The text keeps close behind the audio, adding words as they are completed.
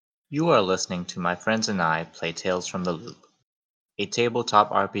You are listening to my friends and I play Tales from the Loop, a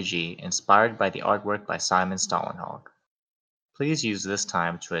tabletop RPG inspired by the artwork by Simon Stollenhog. Please use this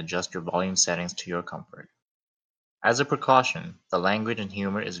time to adjust your volume settings to your comfort. As a precaution, the language and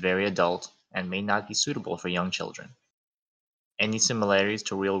humor is very adult and may not be suitable for young children. Any similarities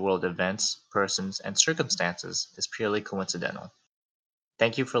to real-world events, persons, and circumstances is purely coincidental.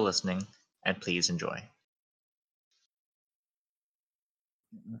 Thank you for listening, and please enjoy.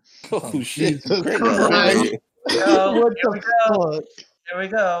 Oh shit! Jesus Greg, Christ. Go. What Here we the go. fuck? Here we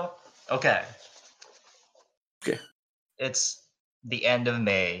go. Okay. Okay. It's the end of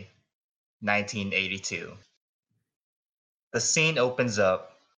May, 1982. The scene opens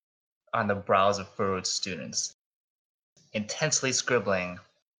up on the brows of furrowed students, intensely scribbling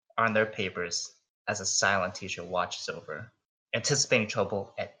on their papers as a silent teacher watches over, anticipating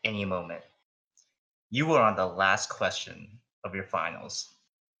trouble at any moment. You are on the last question of your finals.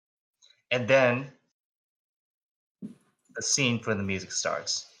 And then the scene for the music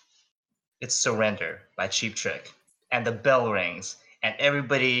starts. It's Surrender by Cheap Trick. And the bell rings, and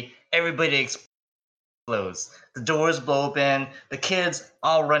everybody explodes. The doors blow open, the kids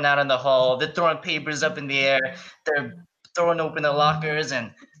all run out in the hall, they're throwing papers up in the air, they're throwing open the lockers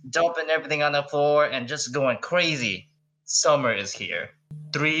and dumping everything on the floor and just going crazy. Summer is here.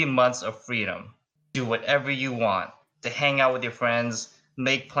 3 months of freedom. Do whatever you want, to hang out with your friends,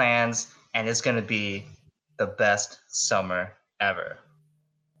 make plans, and it's gonna be the best summer ever.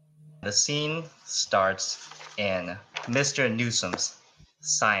 The scene starts in Mr. Newsom's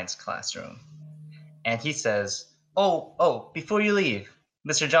science classroom. And he says, before you leave,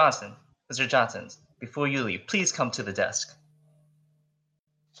 Mr. Johnson, before you leave, please come to the desk.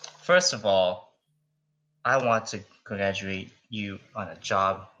 First of all, I want to congratulate you on a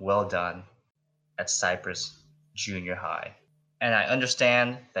job well done at Cypress Junior High. And I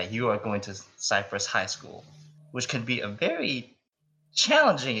understand that you are going to Cypress High School, which can be a very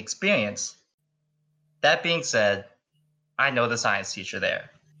challenging experience. That being said, I know the science teacher there.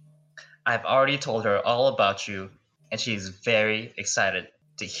 I've already told her all about you, and she is very excited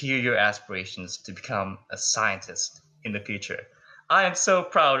to hear your aspirations to become a scientist in the future. I am so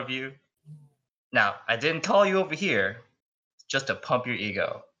proud of you. Now, I didn't call you over here just to pump your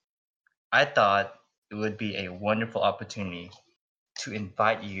ego. I thought it would be a wonderful opportunity to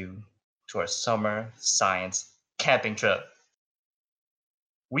invite you to our summer science camping trip.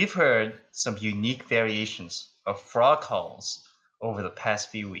 We've heard some unique variations of frog calls over the past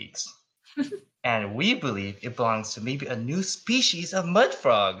few weeks. And we believe it belongs to maybe a new species of mud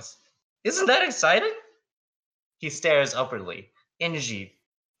frogs. Isn't that exciting? He stares upwardly, energy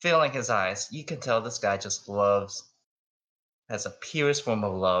filling his eyes. You can tell this guy just has a purest form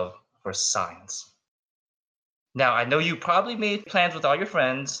of love for science. Now, I know you probably made plans with all your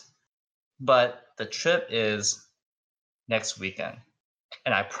friends, but the trip is next weekend.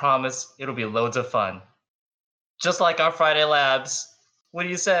 And I promise it'll be loads of fun. Just like our Friday labs. What do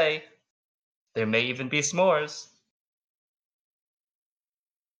you say? There may even be s'mores.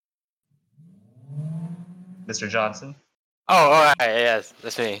 Mr. Johnson? Oh, all right, yes,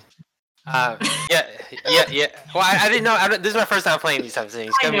 that's me. Yeah. Well, I didn't know. This is my first time playing these types of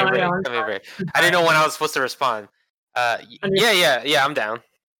things. Give me a break. I didn't know when I was supposed to respond. Yeah, I'm down.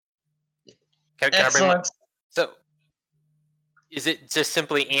 Can I bring my... So, is it just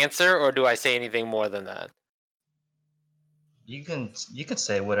simply answer, or do I say anything more than that? You can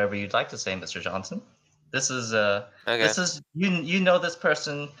say whatever you'd like to say, Mr. Johnson. This is you know this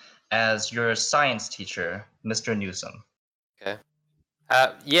person as your science teacher, Mr. Newsom. Okay.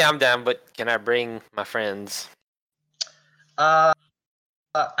 Yeah, I'm down, but can I bring my friends?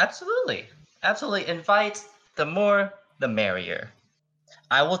 Absolutely. Invite, the more the merrier.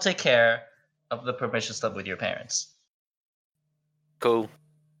 I will take care of the permission slip with your parents. Cool.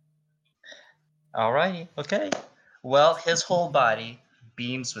 Alrighty, okay. Well, his whole body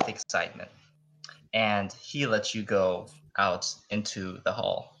beams with excitement, and he lets you go out into the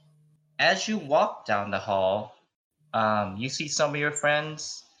hall. As you walk down the hall, you see some of your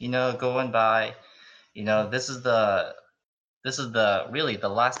friends, going by. This is the really the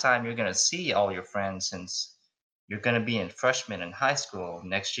last time you're gonna see all your friends since you're gonna be in freshman in high school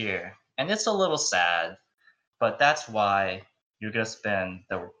next year. And it's a little sad, but that's why you're gonna spend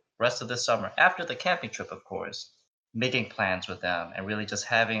the rest of the summer, after the camping trip, of course, making plans with them and really just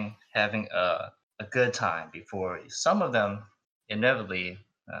having a good time before some of them inevitably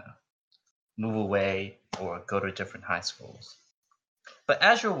move away or go to different high schools. But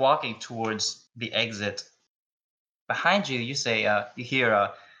as you're walking towards the exit, behind you, you hear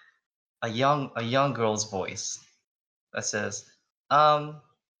a young girl's voice that says,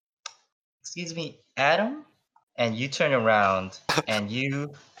 excuse me, Adam? And you turn around and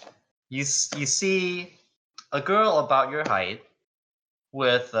you see a girl about your height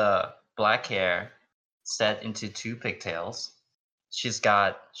with black hair set into 2 pigtails. She's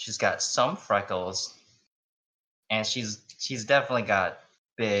got some freckles, and she's definitely got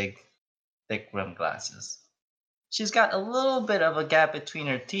big, thick rimmed glasses. She's got a little bit of a gap between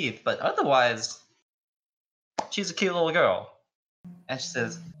her teeth, but otherwise, she's a cute little girl. And she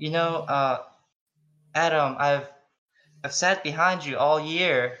says, Adam, I've sat behind you all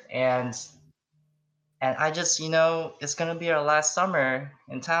year, and I just, it's gonna be our last summer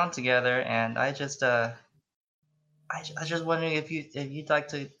in town together, and I just wondering if you'd like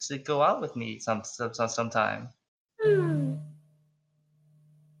to go out with me sometime.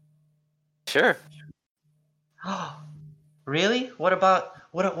 Sure. Really? What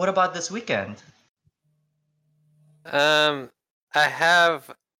about this weekend? I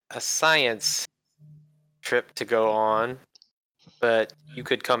have a science trip to go on, but you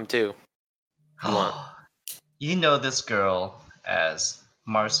could come too. If you want. You know this girl as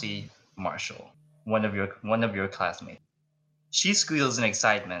Marcy Marshall, one of your classmates. She squeals in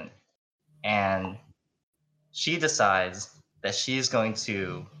excitement, and she decides that she's going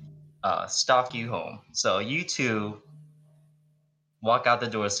to stalk you home. So you two walk out the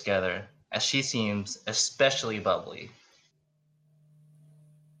doors together, as she seems especially bubbly.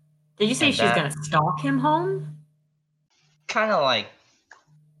 Did you say she's gonna stalk him home? Kind of like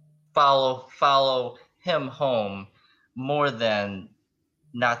follow him home more than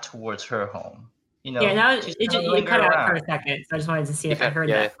not towards her home. Yeah, now it cut out for a second, so I just wanted to see if I heard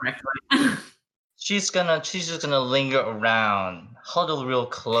that correctly. She's just gonna linger around, huddle real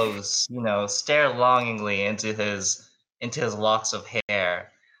close, stare longingly into his locks of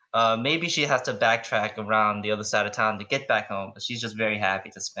hair. Maybe she has to backtrack around the other side of town to get back home, but she's just very happy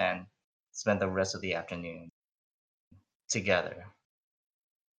to spend the rest of the afternoon together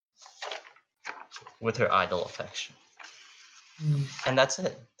with her idol affection. And that's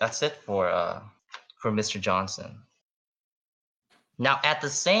it. That's it for Mr. Johnson. Now, at the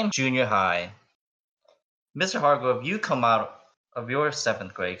same junior high, Mr. Hargrove, you come out of your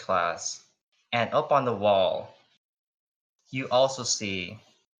 7th grade class, and up on the wall, you also see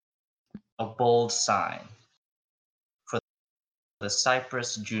a bold sign for the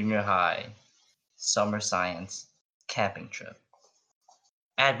Cypress Junior High Summer Science Camping Trip,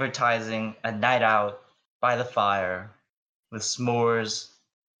 advertising a night out by the fire with s'mores,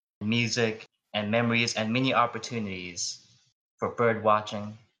 music, and memories, and many opportunities for bird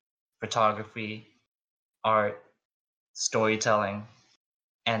watching, photography, art, storytelling,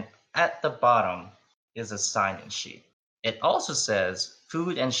 and at the bottom is a sign-in sheet. It also says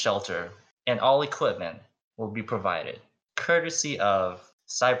food and shelter and all equipment will be provided, courtesy of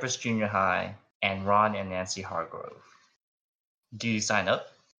Cypress Junior High and Ron and Nancy Hargrove. Do you sign up?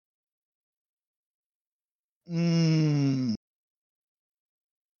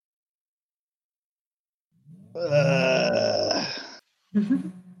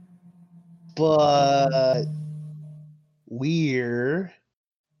 But we're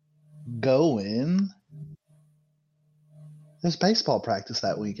going. There's baseball practice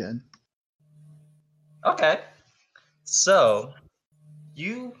that weekend. Okay. So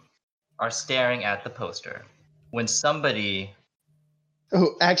you are staring at the poster when somebody.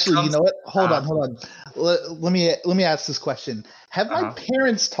 Oh, actually, you know what? Hold on. Let me ask this question. Have my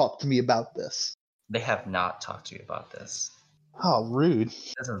parents talked to me about this? They have not talked to you about this. Oh, rude.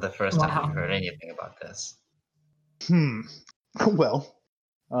 This is the first time you've heard anything about this. Well,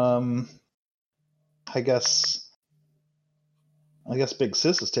 I guess Big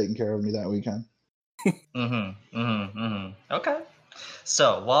Sis is taking care of me that weekend. Okay.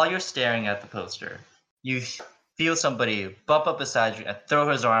 So while you're staring at the poster, you feel somebody bump up beside you and throw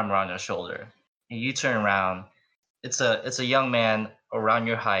his arm around your shoulder. And you turn around. It's a young man around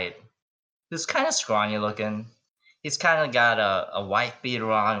your height who's kind of scrawny looking. He's kind of got a white beater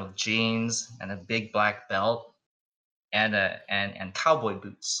on with jeans and a big black belt and cowboy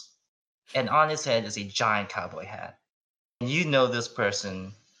boots. And on his head is a giant cowboy hat. And you know this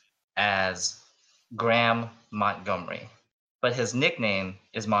person as Graham Montgomery, but his nickname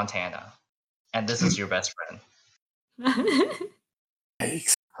is Montana. And this is your best friend.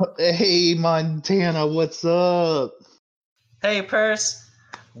 Hey, Montana, what's up? Hey, Perce.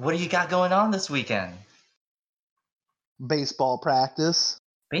 What do you got going on this weekend? Baseball practice.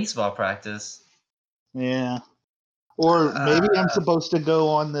 Baseball practice? Yeah. Or maybe I'm supposed to go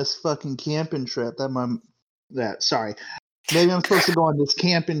on this fucking camping trip Maybe I'm supposed to go on this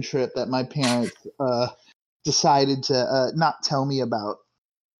camping trip that my parents decided to not tell me about.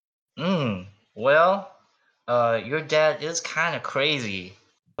 Well, your dad is kind of crazy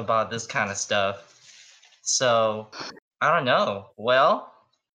about this kind of stuff. So, I don't know. Well,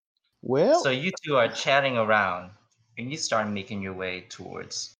 so you two are chatting around, and you start making your way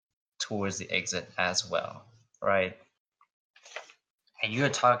towards the exit as well, right? And you're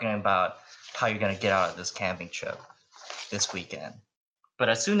talking about how you're gonna get out of this camping trip this weekend. But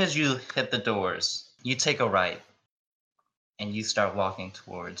as soon as you hit the doors, you take a right, and you start walking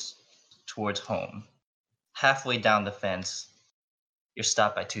towards home. Halfway down the fence, you're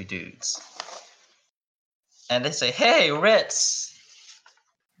stopped by two dudes. And they say, "Hey, Ritz,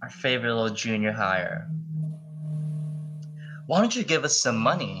 our favorite little junior hire. Why don't you give us some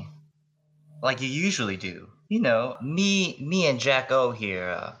money like you usually do? You know, me and Jack O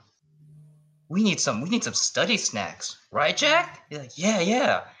here, we need some study snacks, right, Jack?" You're like,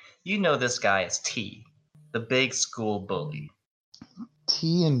 yeah. You know this guy is T, the big school bully.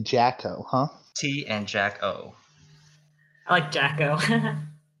 T and Jacko, huh? T and Jack O. I like Jacko. Jacko.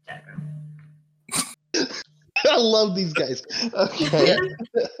 I love these guys. Okay.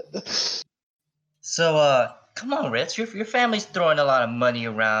 So, come on, Ritz. Your family's throwing a lot of money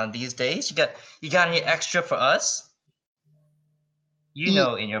around these days. You got any extra for us? You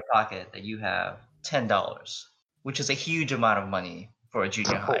know in your pocket that you have $10, which is a huge amount of money for a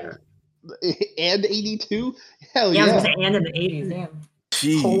junior hire. And 82? Hell yeah. Yeah, I was gonna say and in the 80s, damn.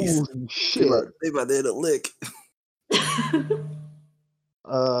 Jeez. Holy shit. They about to hit a lick.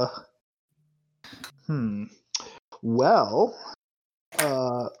 Well,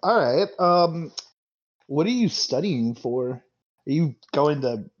 all right. What are you studying for? Are you going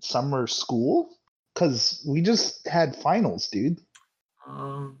to summer school? Because we just had finals, dude.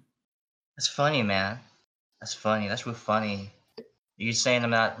 That's funny, man. That's funny. That's real funny. Are you saying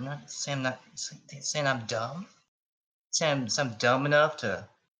I'm saying I'm dumb? Saying I'm dumb enough to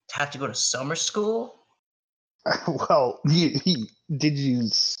have to go to summer school? Well, did you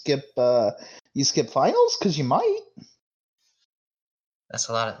skip finals? Because you might. That's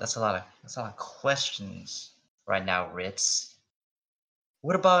a lot of questions right now, Ritz.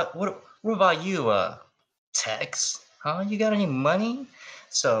 What about you, Tex? Huh? You got any money?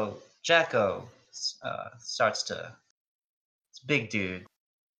 So Jacko starts to, this big dude,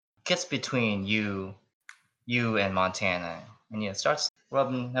 gets between you and Montana, and starts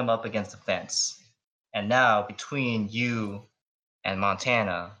rubbing him up against the fence. And now between you and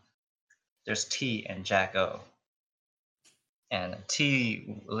Montana, there's T and Jack O. And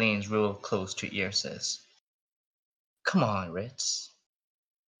T leans real close to ear, says, "Come on, Ritz.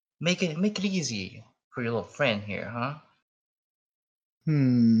 Make it easy for your little friend here, huh?"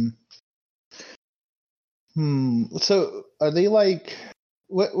 So are they like,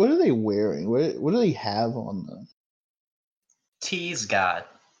 what are they wearing? What do they have on them? T's got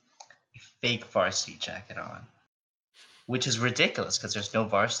a fake varsity jacket on, which is ridiculous because there's no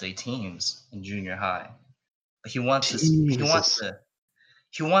varsity teams in junior high. But he wants to seem, big,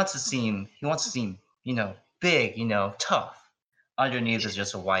 tough. Underneath is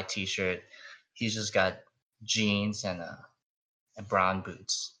just a white t-shirt. He's just got jeans and brown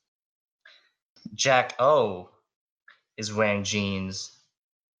boots. Jack O is wearing jeans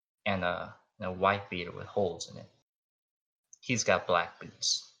and a white beater with holes in it. He's got black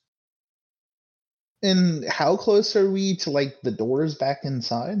boots. And how close are we to like the doors back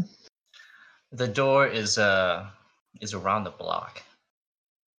inside? The door is around the block.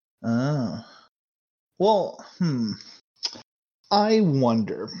 Oh. Well, I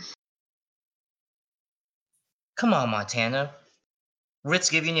wonder. Come on, Montana. Ritz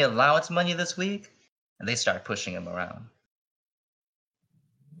giving you allowance money this week? And they start pushing him around.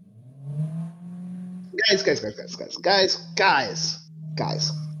 Guys.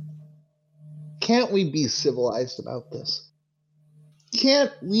 Can't we be civilized about this?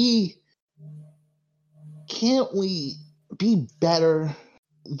 Can't we be better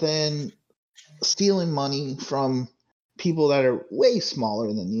than stealing money from people that are way smaller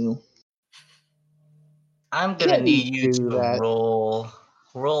than you? I'm gonna need you to roll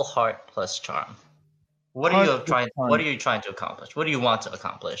heart plus charm. What are you trying to accomplish? What do you want to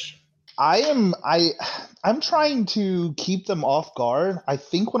accomplish? I'm trying to keep them off guard. I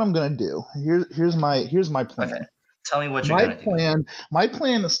think what I'm gonna do. Here's my plan. Okay. Tell me what you're gonna do. My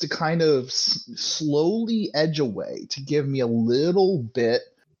plan is to kind of slowly edge away to give me a little bit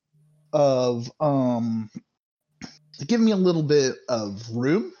of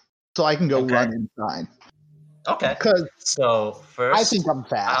room so I can go run inside. Okay. Because so first, I think I'm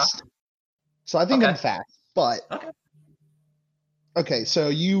fast. I'm fast, but okay.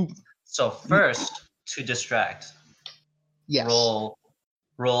 So first, to distract. Yes. Roll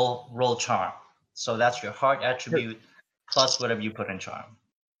roll charm. So that's your heart attribute plus whatever you put in charm.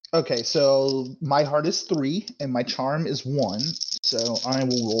 Okay, so my heart is 3 and my charm is 1. So I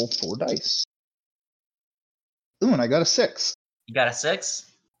will roll 4 dice. Ooh, and I got a 6. You got a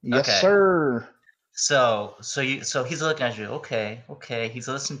 6? Yes, Okay. sir. So he's looking at you. Okay. He's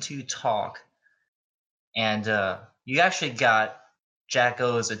listening to you talk, and you actually got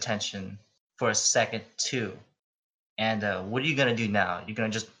Jacko's attention for a second too. And what are you gonna do now? You're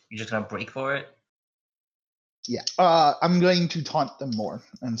just gonna break for it? Yeah. I'm going to taunt them more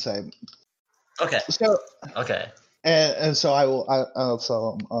and say. Okay. So. Okay. And so I will. I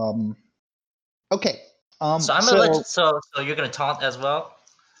also. Okay. So I'm gonna so you're gonna taunt as well.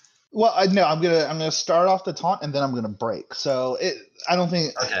 Well, no, I'm gonna start off the taunt and then I'm gonna break. So I don't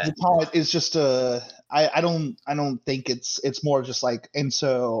think the taunt is just I don't think it's more just like, and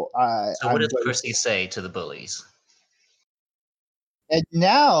so So what does Percy say to the bullies? And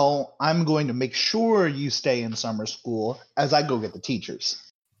now I'm going to make sure you stay in summer school as I go get the teachers.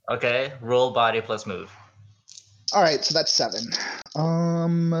 Okay, roll body plus move. All right, so that's 7.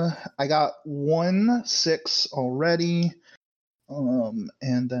 I got 1 6 already.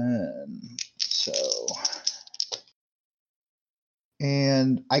 And then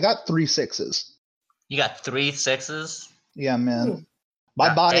and I got 3 6s. You got 3 6s? Yeah, man. Ooh.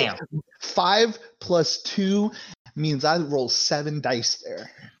 My body. Damn. 5 plus 2 means I roll 7 dice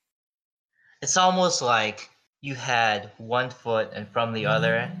there. It's almost like you had one foot and from the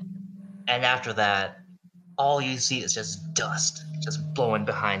other, and after that, all you see is just dust, just blowing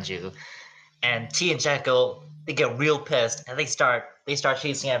behind you. And T and Jacko, they get real pissed, and they start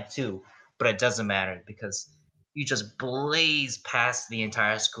chasing after too. But it doesn't matter because you just blaze past the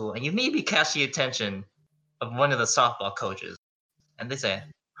entire school, and you maybe catch the attention of one of the softball coaches, and they say,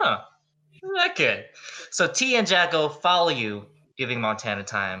 "Huh, that kid." So T and Jacko follow you, giving Montana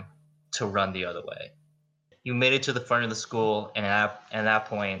time to run the other way. You made it to the front of the school, and at that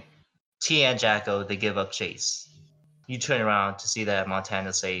point, T and Jacko, they give up chase. You turn around to see that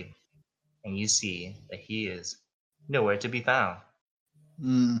Montana's safe, and you see that he is nowhere to be found.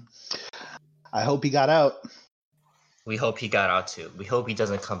 I hope he got out. We hope he got out too. We hope he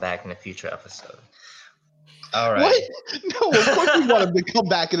doesn't come back in a future episode. All right. What? No, of course we want him to come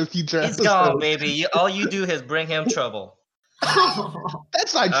back in a future episode. He's gone, baby. All you do is bring him trouble.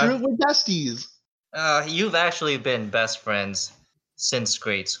 That's not true. We're besties. You've actually been best friends since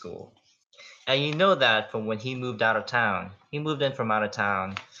grade school. And you know that from when he moved out of town. He moved in from out of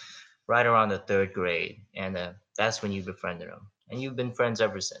town right around the 3rd grade. And that's when you befriended him. And you've been friends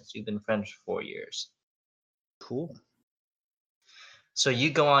ever since. You've been friends for 4 years. Cool. So you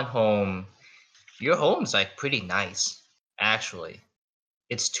go on home. Your home's like pretty nice, actually.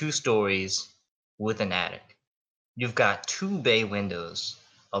 It's 2 stories with an attic. You've got 2 bay windows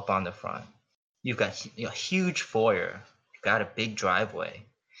up on the front. You've got a huge foyer. You've got a big driveway.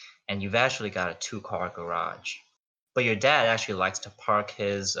 And you've actually got a 2-car garage. But your dad actually likes to park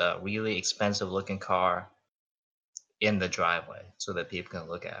his really expensive looking car in the driveway so that people can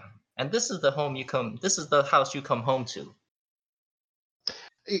look at him. And this is the house you come home to.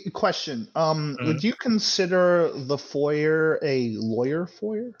 Question. Would you consider the foyer a lawyer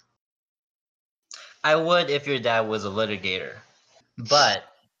foyer? I would if your dad was a litigator. But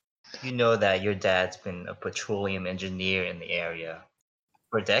you know that your dad's been a petroleum engineer in the area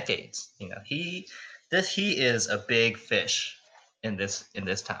for decades. You know, he is a big fish in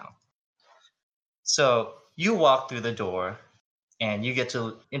this town. So you walk through the door and you get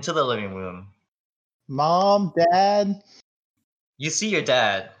into the living room. Mom, Dad. You see your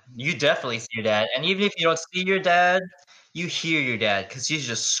dad. You definitely see your dad. And even if you don't see your dad, you hear your dad because he's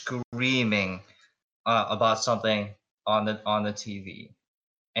just screaming about something on the TV.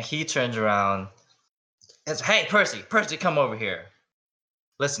 And he turns around and says, "Hey, Percy, come over here.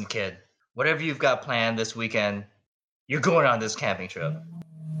 Listen, kid, whatever you've got planned this weekend, you're going on this camping trip.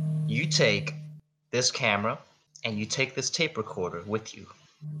 You take this camera and you take this tape recorder with you.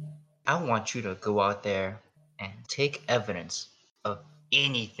 I want you to go out there and take evidence of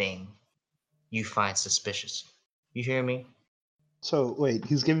anything you find suspicious. You hear me?" So, wait,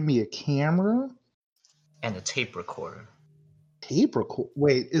 he's giving me a camera? And a tape recorder. Tape recorder?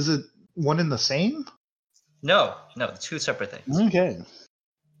 Wait, is it one and the same? No, 2 separate things. Okay.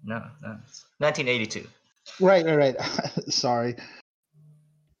 No, 1982. Right. Sorry.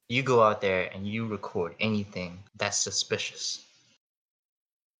 You go out there and you record anything that's suspicious.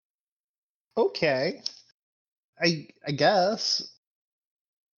 Okay. I guess.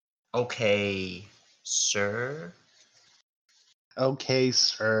 Okay, sir. Okay,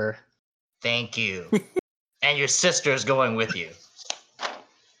 sir. Thank you. And your sister's going with you.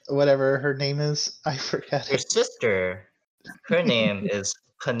 whatever her name is. I forget Your it. sister, her name is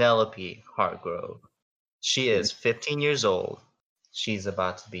Penelope Hargrove. She is 15 years old. She's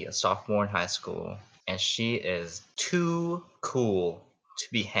about to be a sophomore in high school, and she is too cool to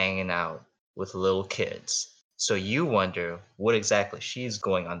be hanging out with little kids. So you wonder what exactly she's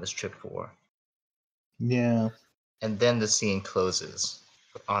going on this trip for. Yeah. And then the scene closes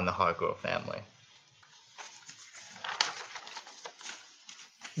on the Hargrove family.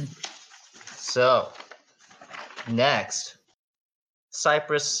 So, next,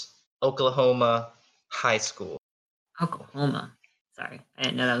 Cypress, Oklahoma High School. Oklahoma. Sorry, I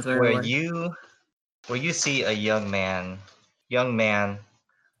didn't know that was where we were. Where you see a young man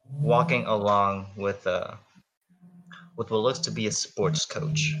walking along with what looks to be a sports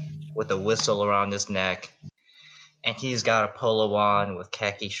coach with a whistle around his neck, and he's got a polo on with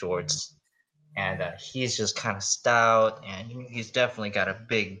khaki shorts, and he's just kind of stout, and he's definitely got a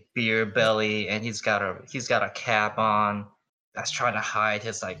big beer belly, and he's got a cap on that's trying to hide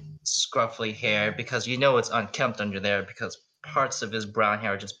his like scruffy hair because it's unkempt under there because parts of his brown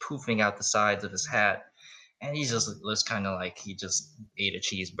hair are just poofing out the sides of his hat, and he just looks kind of like he just ate a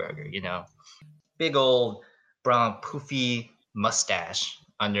cheeseburger, big old brown poofy mustache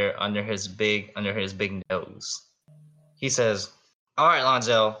under his big nose. He says, "All right,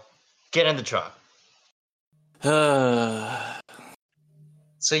 Lonzo, get in the truck."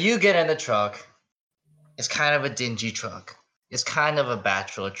 So you get in the truck. It's kind of a dingy truck. It's kind of a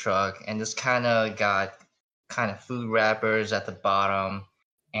bachelor truck, and it's kind of got food wrappers at the bottom,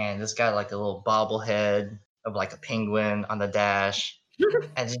 and it's got like a little bobblehead of like a penguin on the dash,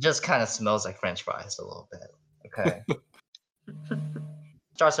 and it just kind of smells like French fries a little bit. Okay.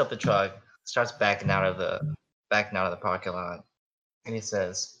 Starts up the truck, starts backing out of the parking lot, and he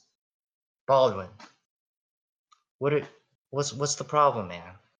says, "Baldwin, what's the problem,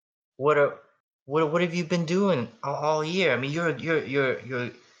 man? What have you been doing all year? I mean, you're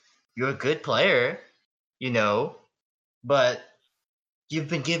a good player, but you've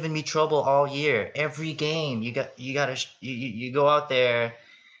been giving me trouble all year. Every game, you go out there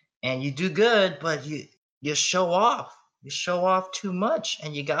and you do good, but you show off. You show off too much,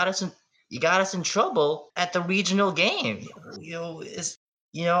 and you got us in trouble at the regional game.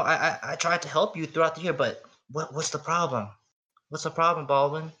 I tried to help you throughout the year, but what's the problem? What's the problem,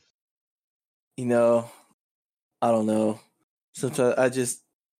 Baldwin?" I don't know. Sometimes I just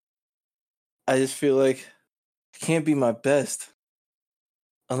feel like I can't be my best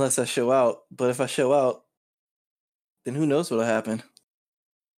unless I show out. But if I show out, then who knows what'll happen?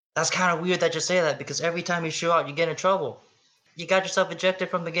 That's kind of weird that you say that because every time you show out, you get in trouble. You got yourself ejected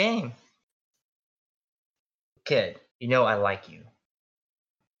from the game. Kid, I like you.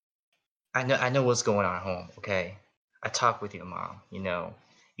 I know what's going on at home, okay? I talk with your mom,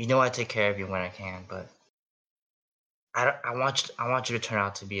 I take care of you when I can, but I want you to turn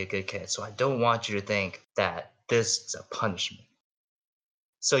out to be a good kid. So I don't want you to think that this is a punishment.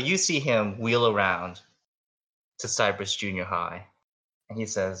 So you see him wheel around to Cypress Junior High, and he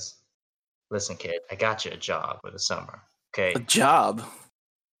says, "Listen, kid, I got you a job for the summer, okay? A job?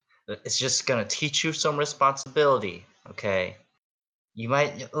 It's just gonna teach you some responsibility, okay? You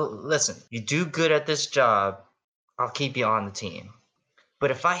might listen. You do good at this job, I'll keep you on the team.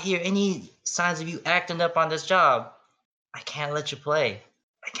 But if I hear any signs of you acting up on this job, I can't let you play.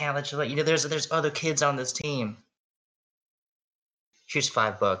 I can't let you play. There's other kids on this team. Here's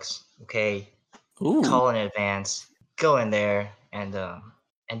 $5, okay? Ooh. Call in advance. Go in there and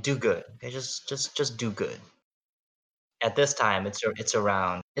do good. Okay, just do good." At this time, it's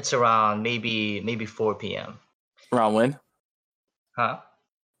around maybe 4 p.m. Around when? Huh?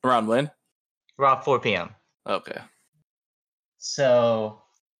 Around when? Around 4 p.m. Okay. So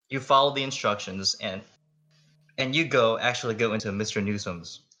you follow the instructions and you actually go into Mr.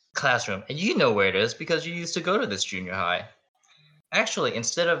 Newsom's classroom, and you know where it is because you used to go to this junior high. Actually,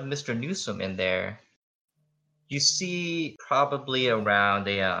 instead of Mr. Newsom in there, you see probably around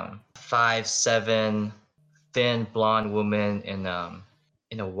a 5'7" thin blonde woman in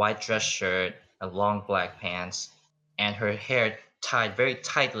a white dress shirt, a long black pants, and her hair tied very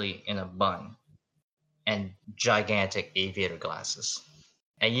tightly in a bun, and gigantic aviator glasses.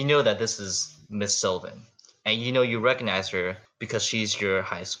 And you know that this is Miss Sylvan. And you recognize her because she's your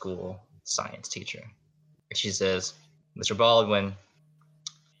high school science teacher. And she says, "Mr. Baldwin,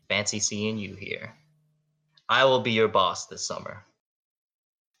 fancy seeing you here. I will be your boss this summer.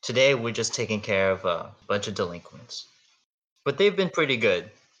 Today we're just taking care of a bunch of delinquents. But they've been pretty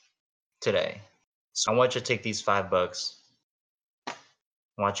good today. So I want you to take these $5. I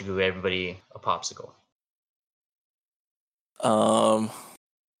want you to give everybody a popsicle."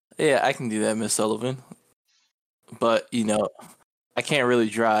 Yeah, I can do that, Miss Sullivan. But, I can't really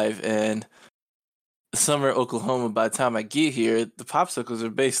drive. And summer Oklahoma, by the time I get here, the popsicles are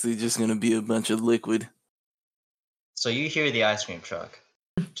basically just going to be a bunch of liquid. So you hear the ice cream truck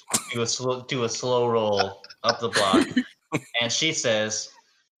do a slow roll up the block, and she says,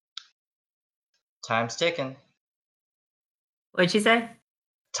 "Time's ticking." What'd she say?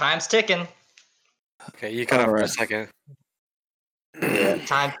 Time's ticking. Okay, you cut off for a second. Yeah.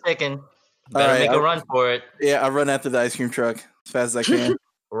 Time's ticking. Better make a run for it. Yeah, I run after the ice cream truck as fast as I can.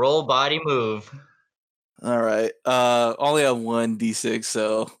 Roll, body, move. All right. Only have one D6,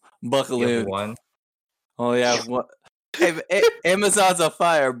 so buckle in. One. Only have one. Hey, Amazon's on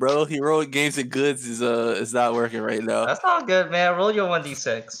fire, bro. Heroic Games and Goods is not working right now. That's not good, man. Roll your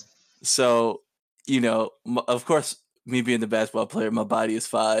 1d6. So, of course, me being the basketball player, my body is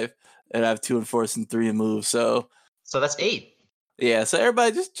 5, and I have 2 in force and 3 in move. So that's 8. Yeah. So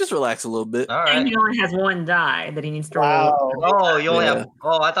everybody, just relax a little bit. All right. And he only has one die that he needs to roll. Oh, you only have.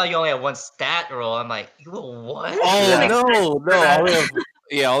 Oh, I thought you only had one stat roll. I'm like, what? Oh no! I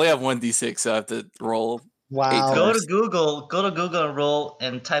only have one D6, so I have to roll. Wow. Go to Google and roll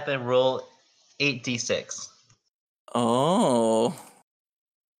and type in roll 8d6. Oh.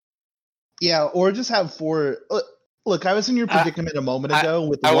 Yeah, or just have 4. Look, I was in your predicament a moment ago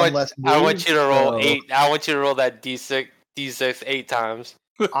with one less move. I want you to roll 8. I want you to roll that D6 8 times.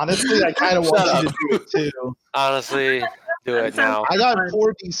 Honestly, I kind of want you to do it too. Honestly, do it now. I got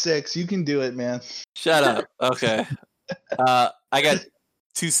 4d6. You can do it, man. Shut up. Okay. I got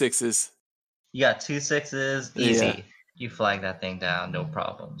 2 6s. You got 2 6s. Easy. Yeah. You flag that thing down. No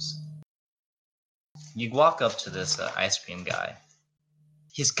problems. You walk up to this ice cream guy.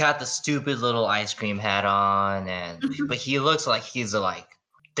 He's got the stupid little ice cream hat on, but he looks like he's like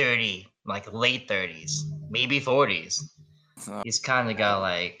 30, like late 30s, maybe 40s. He's kind of got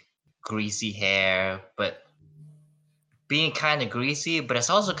like greasy hair, but being kind of greasy, but it's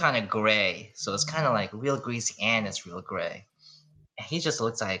also kind of gray. So it's kind of like real greasy and it's real gray. And he just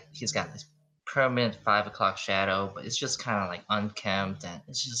looks like he's got this permanent 5 o'clock shadow, but it's just kind of like unkempt, and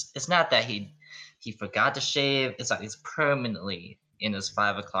it's not that he forgot to shave. It's like it's permanently in his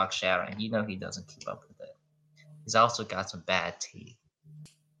 5 o'clock shadow, and he doesn't keep up with it. He's also got some bad teeth.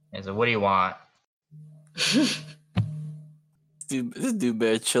 And so, what do you want? This dude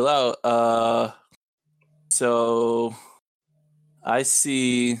better chill out. So I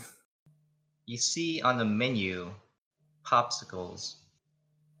see. You see on the menu, popsicles,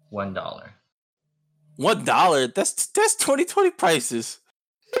 $1. $1? That's 2020 prices.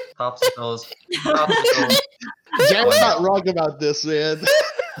 Popsicles. Jared's not wrong about this, man.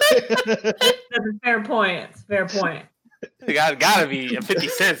 That's a fair point. It's a fair point. It gotta be 50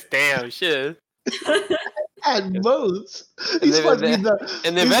 cents. Damn shit. At most, he's supposed to be the.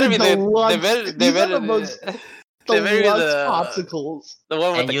 And they better be the popsicles. The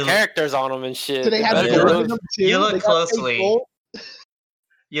one with the characters on them and shit. Do they have them too? You look closely.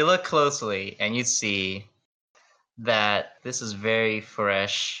 You look closely, and you see that this is very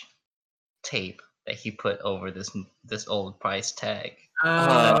fresh tape that he put over this old price tag.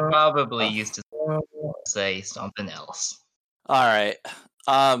 Probably used to say something else. All right.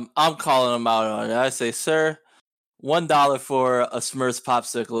 I'm calling him out on it. I say, sir, $1 for a Smurfs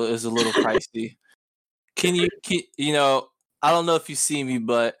popsicle is a little pricey. Can you, I don't know if you see me,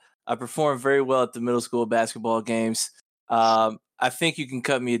 but I perform very well at the middle school basketball games. I think you can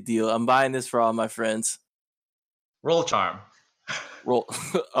cut me a deal. I'm buying this for all my friends. Roll charm. Roll.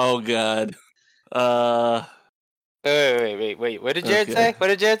 Oh God. Wait. What did Jared say? What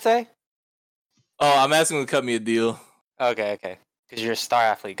did Jared say? Oh, I'm asking him to cut me a deal. Okay. Because you're a star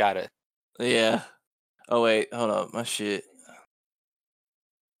athlete. Got it. Yeah. Oh wait, hold on. My shit.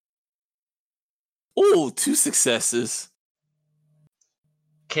 Ooh, 2 successes.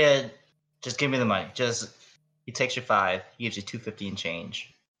 Kid, just give me the money. He takes your 5, he gives you $2.50 and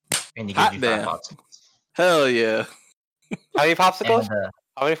change, and he gives you 5 popsicles. Hell yeah! How many popsicles?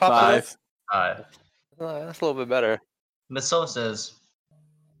 How many popsicles? 5. That's a little bit better. Miss So says,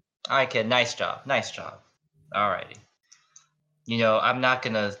 "All right, kid. Nice job. Alrighty. I'm not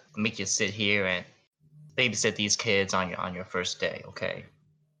gonna make you sit here and babysit these kids on your first day. Okay?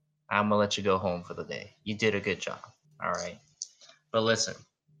 I'm gonna let you go home for the day. You did a good job. All right. But listen,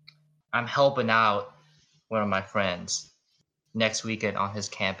 I'm helping out one of my friends next weekend on his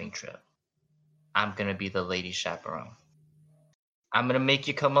camping trip. I'm gonna be the lady chaperone. I'm gonna make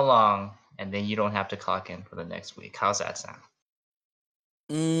you come along, and then you don't have to clock in for the next week. How's that sound?"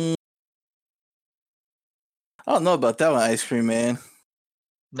 I don't know about that one, Ice Cream Man.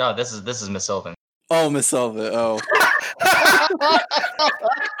 No, this is Miss Sullivan. Oh, Miss Sullivan. Oh.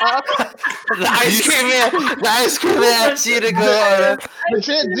 The ice cream man asked you to go. The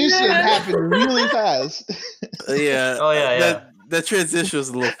transition happened really fast. Yeah. Oh yeah. That transition was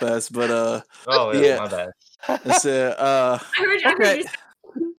a little fast, but Oh yeah, my bad. That's it. I heard you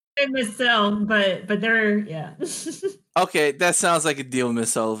say Miss Cell, but they're Okay, that sounds like a deal,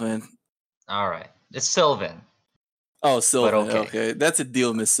 Miss Sullivan. All right, it's Sylvan. Oh, Sylvan. Okay. Okay, that's a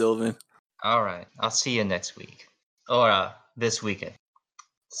deal, Miss Sylvan. All right, I'll see you next week or this weekend.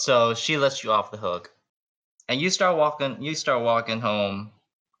 So she lets you off the hook, and you start walking home.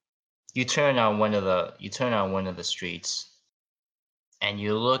 You turn on one of the streets, and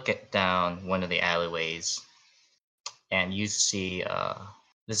you look down one of the alleyways, and you see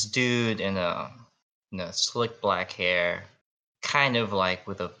this dude in a slick black hair, kind of like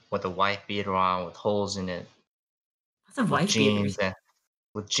with a white beater on with holes in it. What's a white jeans beater?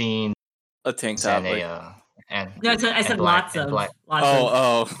 With jeans, a tank top, I said lots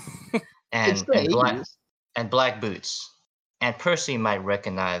of. and black boots. And Percy might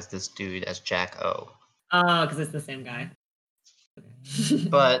recognize this dude as Jack O. Oh, because it's the same guy.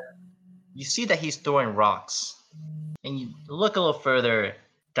 But you see that he's throwing rocks, and you look a little further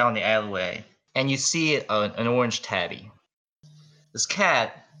down the alleyway, and you see an orange tabby. This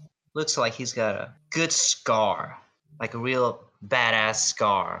cat looks like he's got a good scar, like a real badass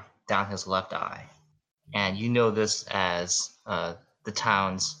scar down his left eye, and you know this as the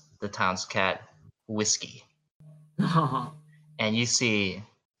town's cat, Whiskey. And you see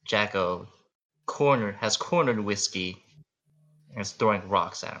Jacko has cornered Whiskey and is throwing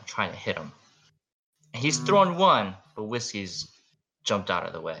rocks at him, trying to hit him. And he's thrown one, but Whiskey's jumped out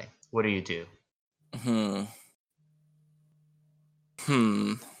of the way. What do you do?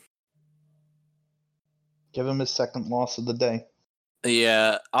 Give him his second loss of the day.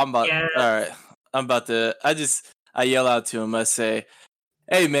 Yeah, all right. I'm about to. I yell out to him. I say,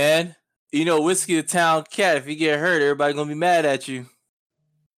 "Hey, man, you know Whiskey the town cat. If you get hurt, everybody gonna be mad at you."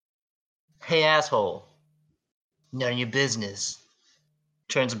 Hey, asshole! None of your business.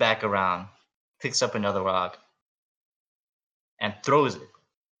 Turns back around, picks up another rock, and throws it.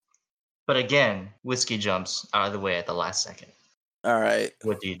 But again, Whiskey jumps out of the way at the last second. All right.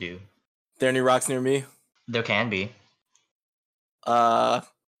 What do you do? There any rocks near me? There can be. I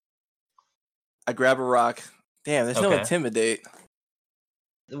grab a rock. Damn, there's no intimidate.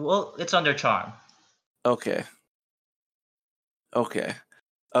 Well, it's under charm. Okay,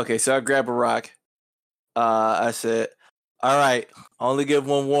 so I grab a rock. I said, all right, I only give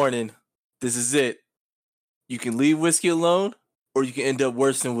one warning. This is it. You can leave Whiskey alone, or you can end up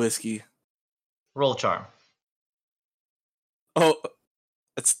worse than Whiskey. Roll charm. Oh,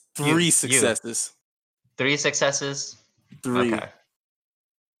 that's 3 successes. 3 successes? 3. Okay.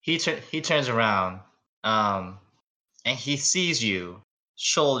 He turns around, and he sees you,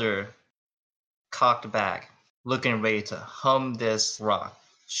 shoulder cocked back, looking ready to hum this rock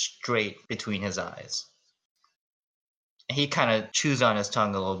straight between his eyes. And he kind of chews on his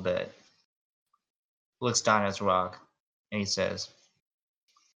tongue a little bit, looks down at his rock, and he says,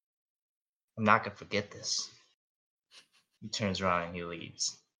 I'm not going to forget this. He turns around and he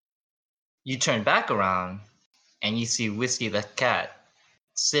leaves. You turn back around, and you see Whiskey the cat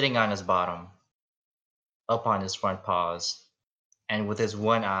sitting on his bottom, up on his front paws, and with his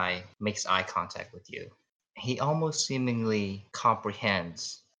one eye makes eye contact with you. He almost seemingly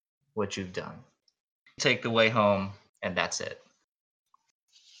comprehends what you've done. Take the way home, and that's it.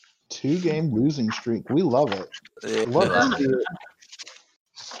 2-game losing streak. We love it. Love to see it.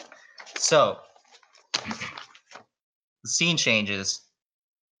 So, the scene changes,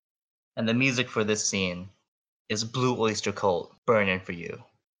 and the music for this scene is Blue Oyster Cult, Burning for You.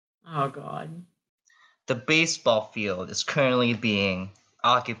 Oh, God. The baseball field is currently being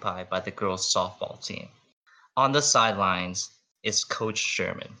occupied by the girls' softball team. On the sidelines is Coach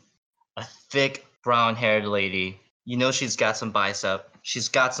Sherman, a thick, brown-haired lady. You know she's got some bicep, she's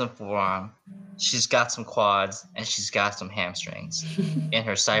got some forearm, she's got some quads, and she's got some hamstrings in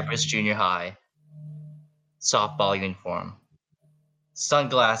her Cypress Junior High softball uniform.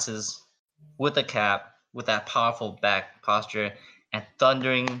 Sunglasses, with a cap, with that powerful back posture, and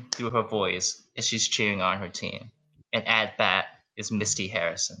thundering through her voice as she's cheering on her team. And at bat is Misty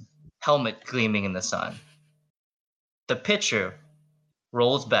Harrison, helmet gleaming in the sun. The pitcher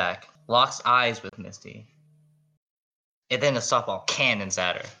rolls back, locks eyes with Misty, and then a softball cannons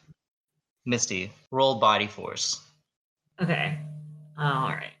at her. Misty, roll body force. Okay. All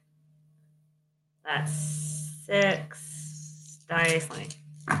right. That's 6 dice.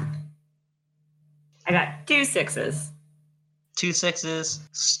 I got 2 6s. 2 6s,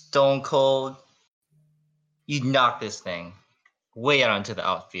 stone cold. You knock this thing way out onto the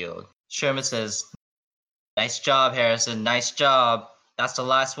outfield. Sherman says, "Nice job, Harrison. Nice job. That's the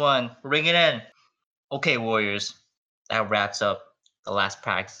last one. Ring it in." Okay, Warriors. That wraps up the last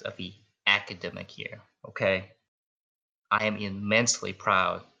practice of the academic year. Okay? I am immensely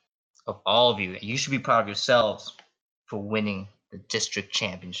proud of all of you. You should be proud of yourselves for winning the district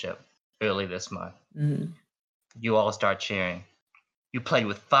championship early this month. Mm-hmm. You all start cheering. You played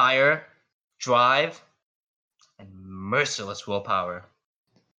with fire, drive, and merciless willpower.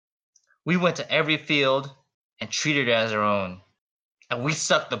 We went to every field and treated it as our own. And we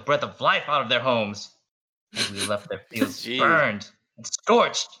sucked the breath of life out of their homes. And we left their fields burned and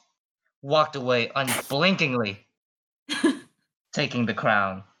scorched. Walked away unblinkingly, taking the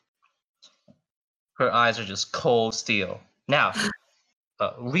crown. Her eyes are just cold steel. Now,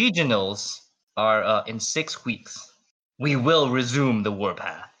 regionals are in 6 weeks. We will resume the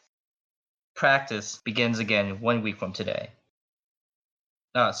warpath. Practice begins again 1 week from today.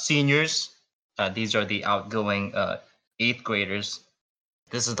 Seniors, these are the outgoing 8th graders.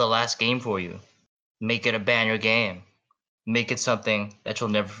 This is the last game for you. Make it a banner game. Make it something that you'll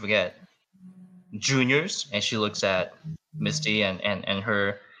never forget. Juniors, and she looks at Misty and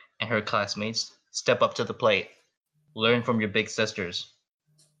her classmates, step up to the plate. Learn from your big sisters.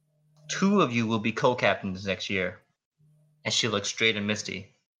 2 of you will be co-captains next year. And she looks straight at Misty.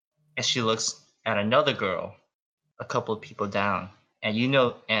 And she looks at another girl, a couple of people down.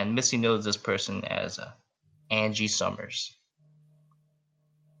 And Misty knows this person as Angie Summers.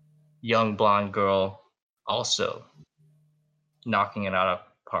 Young blonde girl, also knocking it out of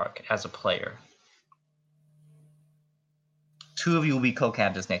park as a player. 2 of you will be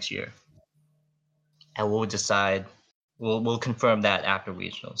co-captains next year. And we'll decide, we'll confirm that after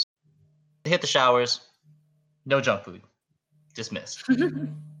regionals. Hit the showers, no junk food, dismissed.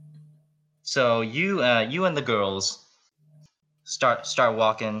 So you and the girls start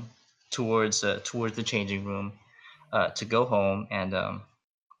walking towards the changing room to go home, and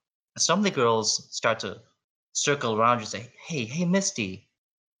some of the girls start to circle around you and say, "Hey, Misty,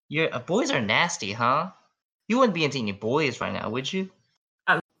 boys are nasty, huh? You wouldn't be into any boys right now, would you?"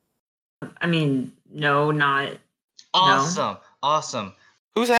 I mean, no, not. Awesome, no. Awesome.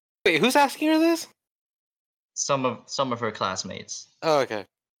 Who's asking her this? Some of her classmates. Oh, okay.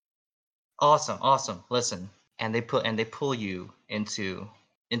 Awesome. Listen, and they pull you into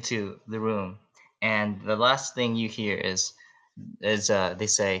the room, and the last thing you hear is they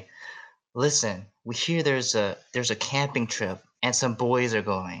say, "Listen, we hear there's a camping trip and some boys are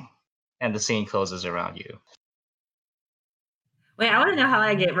going," and the scene closes around you. Wait, I want to know how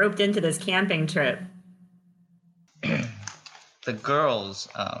I get roped into this camping trip. The girls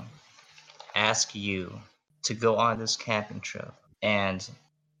ask you to go on this camping trip and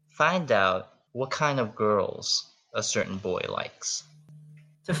find out what kind of girls a certain boy likes.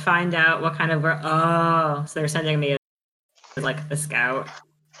 To find out what kind of girl? Oh, so they're sending me as like a scout.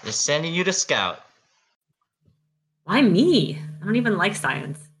 They're sending you to scout. Why me? I don't even like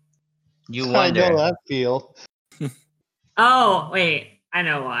science. You wonder. I know that feel. Oh, wait. I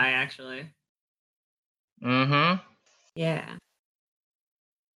know why, actually. Mm-hmm. Yeah.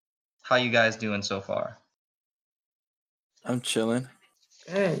 How you guys doing so far? I'm chilling.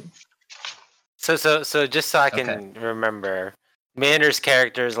 Good. So just so I can remember, Mander's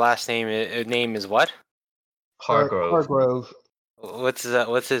character's last name is what? Hargrove. What's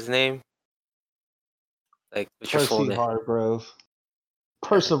his name? Like, what's your full name? Hargrove.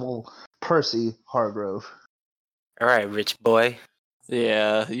 Percy Hargrove. All right, rich boy.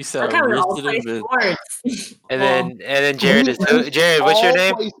 Yeah, you sound Look how we rich all to play the bit. sports. And then Jared is Jared. What's your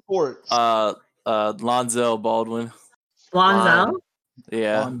name? Play sports. Lonzo Baldwin. Lonzo?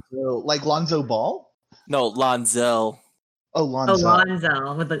 Yeah. Lonzo, like Lonzo Ball? No, Lonzel. Oh, Lonzo.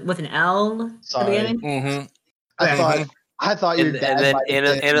 Oh, Lonzo with an L at the beginning. Mm-hmm. I thought your dad. And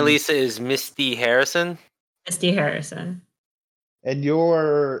then Annalisa is Misty Harrison. Misty Harrison. And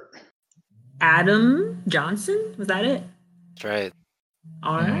you're Adam Johnson. Was that it? That's right.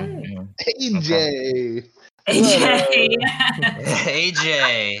 All right. AJ. AJ.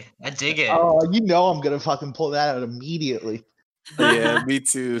 AJ. I dig it. Oh, you know I'm gonna fucking pull that out immediately. Yeah, me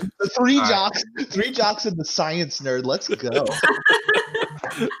too. The three jocks and the science nerd. Let's go.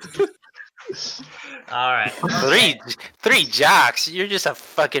 All right. Three jocks. You're just a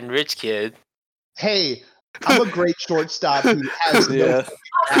fucking rich kid. Hey, I'm a great shortstop who has Yeah.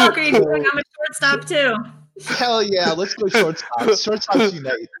 Oh, fuck are you doing? I'm a shortstop too. Hell yeah, let's go shortstops. Shortstops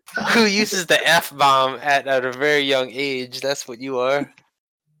unite. Who uses the F-bomb at a very young age? That's what you are.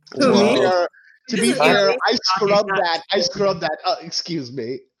 To be fair, I scrubbed that. Excuse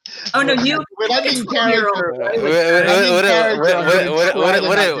me. Oh no, you. We're not in character.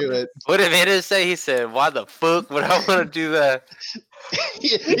 What did Vader say? He said, "Why the fuck would I want to do that?"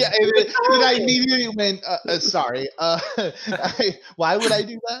 Yeah, and I immediately went, sorry. Why would I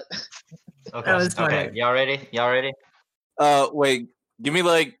do that? Okay. That was funny. Okay. Y'all ready? Wait. Give me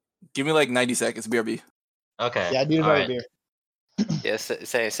like 90 seconds. BRB. Okay. Yeah, I need another beer. Yes,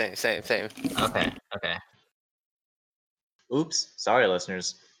 same. Okay. Oops. Sorry,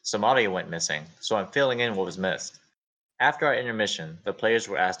 listeners. Some audio went missing, so I'm filling in what was missed. After our intermission, the players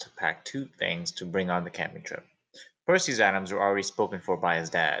were asked to pack 2 things to bring on the camping trip. Percy's items were already spoken for by his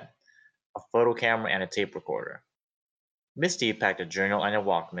dad: a photo camera and a tape recorder. Misty packed a journal and a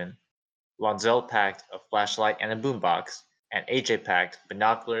Walkman. Lonzel packed a flashlight and a boombox, and AJ packed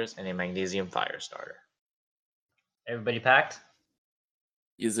binoculars and a magnesium fire starter. Everybody packed?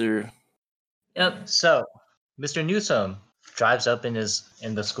 Is there? Yep. So, Mr. Newsom drives up in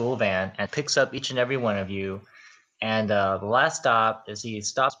the school van and picks up each and every one of you. And the last stop is he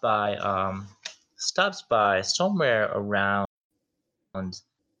stops by somewhere around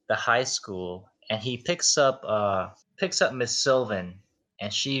the high school, and he picks up Miss Sylvan,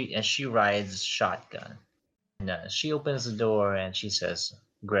 and she rides shotgun. And she opens the door and she says,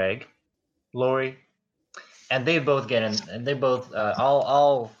 "Greg, Lori," and they both get in, and they both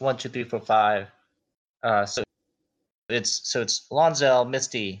all 1, 2, 3, 4, 5. So it's Lonzel,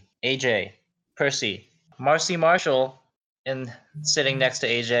 Misty, AJ, Percy, Marcy Marshall, and sitting next to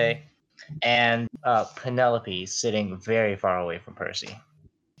AJ, and Penelope sitting very far away from Percy.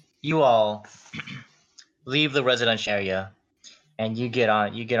 You all leave the residential area, and you get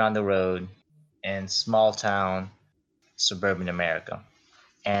on the road in small town suburban America.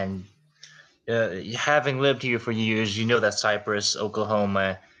 And having lived here for years, you know that Cypress,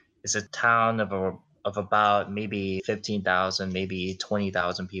 Oklahoma, is a town of about maybe 15,000, maybe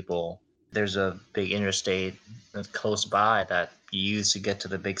 20,000 people. There's a big interstate close by that you use to get to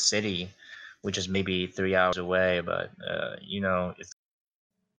the big city, which is maybe 3 hours away. But it's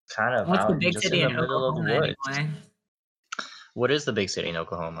kind of What's out the big just city in the in middle of the Oklahoma woods. anyway? What is the big city in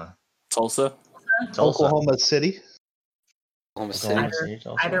Oklahoma? Tulsa. Oklahoma City. Oklahoma Oklahoma City. City,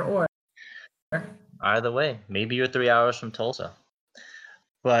 Tulsa. Either or. Either way, maybe you're 3 hours from Tulsa,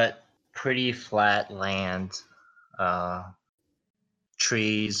 but pretty flat land,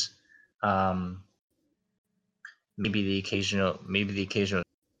 trees, maybe the occasional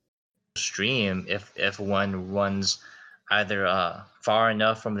stream if one runs either far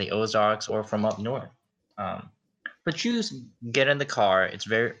enough from the Ozarks or from up north. But you get in the car.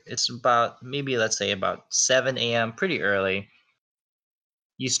 It's about, maybe let's say about 7 a.m. Pretty early.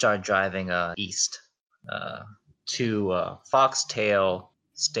 You start driving east to Foxtail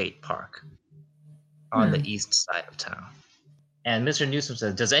State Park on the east side of town. And Mr. Newsom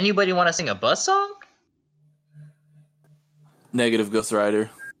says, "Does anybody want to sing a bus song?" Negative, Ghost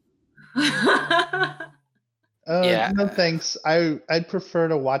Rider. Yeah. No thanks. I'd prefer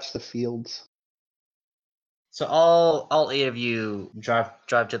to watch the fields. So all 8 of you drive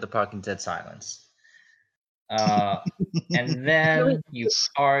to the park in dead silence. And then you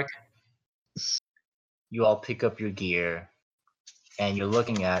park. You all pick up your gear, and you're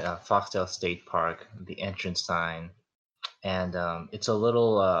looking at Foxtail State Park, the entrance sign, and it's a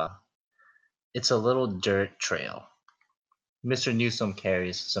little dirt trail. Mr. Newsom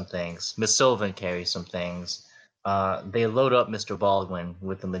carries some things. Miss Sylvan carries some things. They load up Mr. Baldwin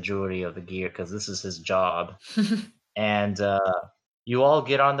with the majority of the gear because this is his job. And you all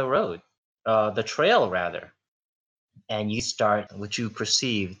get on the road, the trail rather, and you start what you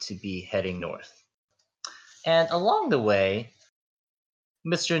perceive to be heading north. And along the way,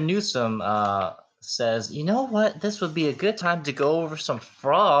 Mr. Newsom says, "You know what? This would be a good time to go over some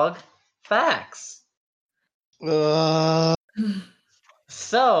frog facts."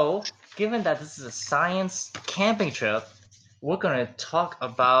 So, given that this is a science camping trip, we're going to talk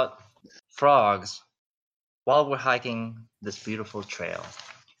about frogs while we're hiking this beautiful trail.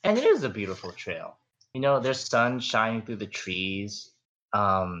 And it is a beautiful trail. There's sun shining through the trees.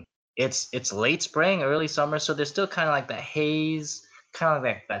 It's late spring, early summer, so there's still kind of like that haze, kind of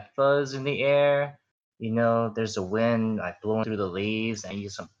like that fuzz in the air. There's a wind like blowing through the leaves, and you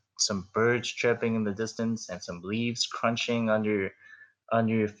get some birds chirping in the distance, and some leaves crunching under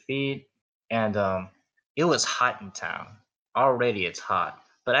your feet. And it was hot in town. Already it's hot.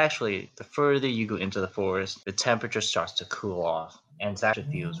 But actually, the further you go into the forest, the temperature starts to cool off, and it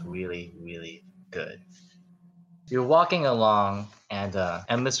actually feels really, really good. You're walking along, and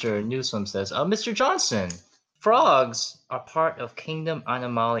Mr. Newsom says, "Mr. Johnson, frogs are part of Kingdom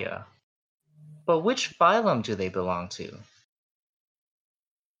Animalia. But which phylum do they belong to?"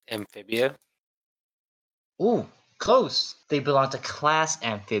 Amphibia. Ooh, close. They belong to class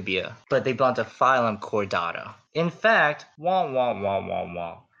Amphibia, but they belong to phylum Chordata. In fact, wah wah wah wah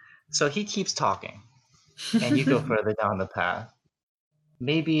wah. So he keeps talking, and you go further down the path.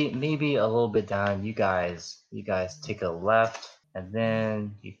 Maybe a little bit down. You guys take a left, and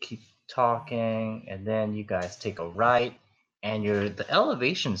then you keep talking, and then you guys take a right, and the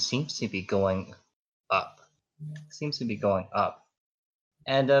elevation seems to be going up.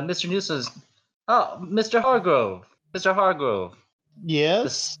 And Mr. New says, "Oh, Mr. Hargrove, the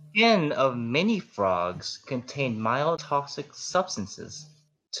Yes. skin of many frogs contain mild toxic substances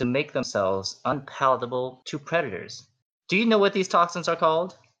to make themselves unpalatable to predators. Do you know what these toxins are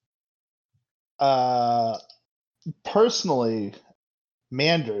called?" Personally,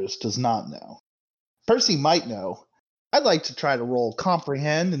 Manders does not know. Percy might know. I'd like to try to roll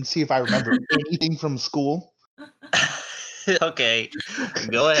comprehend and see if I remember anything from school. Okay,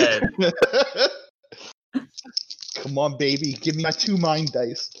 go ahead. Come on, baby, give me my 2 mind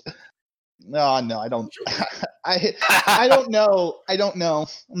dice. No, I don't. I don't know.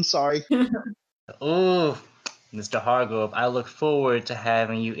 I'm sorry. Ooh, Mr. Hargrove, I look forward to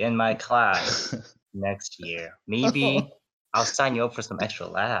having you in my class next year. Maybe I'll sign you up for some extra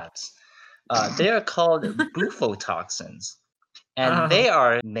labs. They are called bufotoxins, and they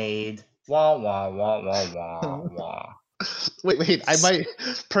are made wah wah wah wah wah wah. Wait,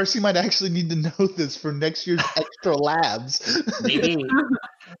 Percy might actually need to know this for next year's extra labs.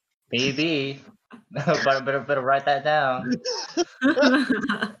 Maybe. Better write that down.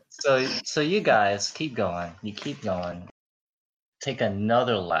 So you guys keep going. You keep going. Take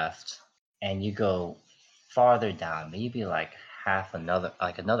another left, and you go farther down, maybe like another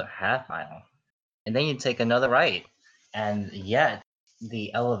half mile, and then you take another right, and yet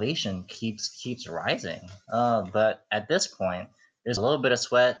the elevation keeps rising. But at this point, there's a little bit of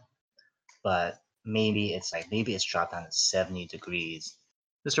sweat, but maybe it's dropped down to 70 degrees.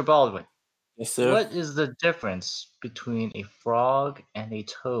 Mr. Baldwin, Yes, sir. what is the difference between a frog and a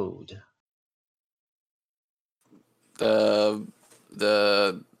toad? The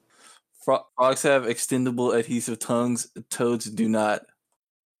frogs have extendable adhesive tongues. Toads do not.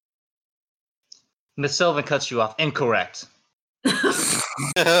 Miss Sylvan cuts you off. Incorrect.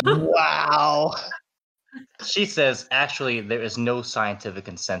 Wow. She says, actually, there is no scientific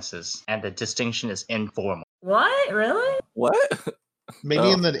consensus, and the distinction is informal. What? Really? What?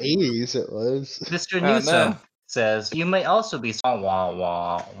 Maybe in the 80s it was. Mr. No. Newsom says, you may also be wah wah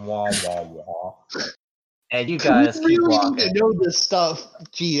wah wah wah. And you guys we keep really walking. need to know this stuff,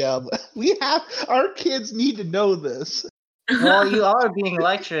 GM. Our kids need to know this. Well, you are being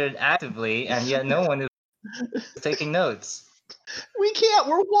lectured actively, and yet no one is taking notes. We can't.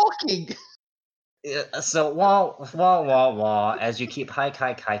 We're walking. So wah wah wah wah as you keep hike.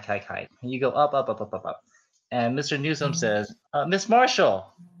 You go up. And Mr. Newsom says, Miss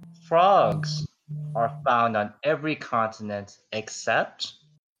Marshall, frogs are found on every continent except,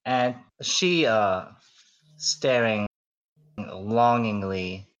 and she staring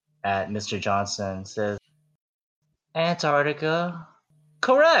longingly at Mr. Johnson says, Antarctica.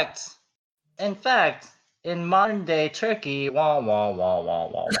 Correct. In fact, in modern day Turkey, wah wah wah wah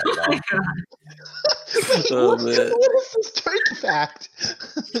wah wah wah. Oh, what man. is this turkey fact?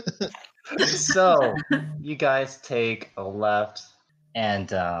 So you guys take a left,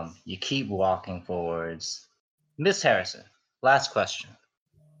 and you keep walking forwards. Miss Harrison, last question.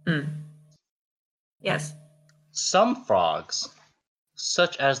 Yes. Some frogs,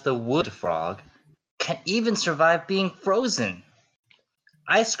 such as the wood frog, can even survive being frozen.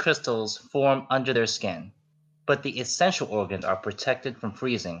 Ice crystals form under their skin, but the essential organs are protected from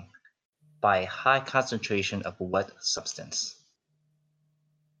freezing by a high concentration of wet substance.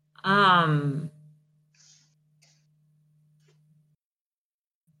 Oh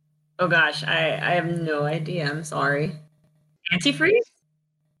gosh, I have no idea. I'm sorry. Antifreeze?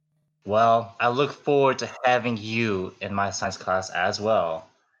 Well, I look forward to having you in my science class as well.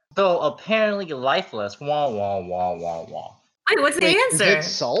 Though apparently lifeless, wah wah wah wah wah. Wait, what's the Is answer? it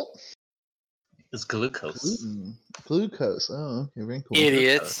salt? It's glucose. Glucose. Oh, okay, very cool.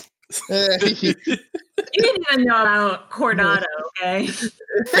 Idiots. You didn't even know about Chordata, okay?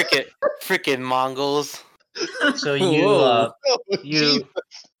 Frickin' Mongols. So Oh,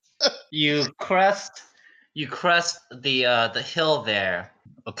 you crest the hill there,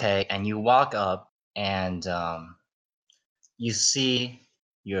 okay, and you walk up, and you see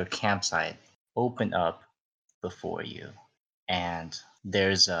your campsite open up before you, and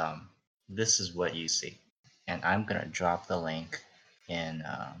there's this is what you see, and I'm gonna drop the link in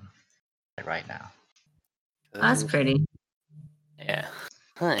right now. That's pretty. Yeah.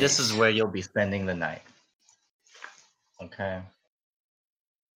 This is where you'll be spending the night. Okay.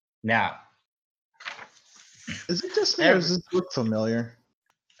 Now, Is it just me, or does this look familiar?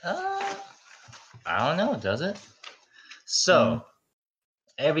 I don't know. Does it? So,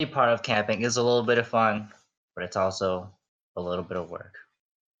 every part of camping is a little bit of fun, but it's also a little bit of work.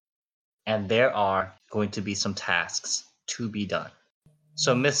 And there are going to be some tasks to be done.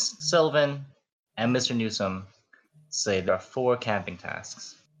 So Miss Sylvan and Mr. Newsom say there are 4 camping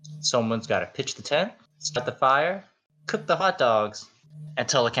tasks. Someone's got to pitch the tent, start the fire, cook the hot dogs, and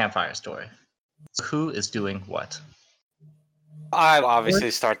tell a campfire story. So who is doing what? I'll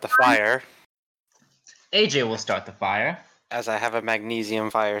obviously start the fire, AJ will start the fire. as I have a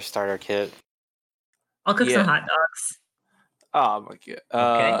magnesium fire starter kit. I'll cook Yeah. some hot dogs. Oh my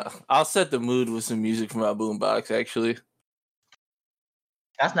god. I'll set the mood with some music from my boombox. Actually.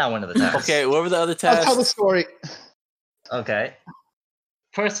 That's not one of the tasks. Okay. What were the other I'll tell the tasks? story. Okay.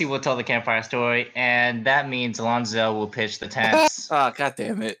 Percy will tell the campfire story, and that means Alonzo will pitch the tents. Oh god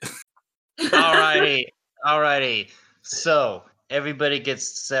damn it. Alrighty. So everybody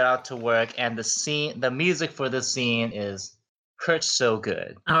gets set out to work, and the music for this scene is "Hurt So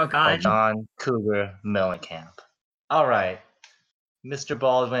Good" Oh by god. John Cougar Mellencamp. All right, Mr.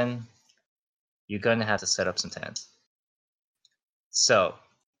 Baldwin, you're gonna have to set up some tents. So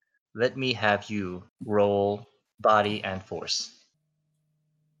let me have you roll body and force.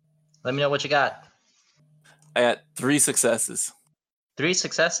 Let me know what you got. I got 3 successes. 3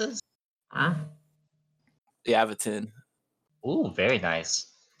 successes? Huh? Yeah, I have a 10. Ooh, very nice.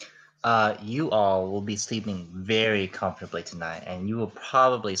 You all will be sleeping very comfortably tonight, and you will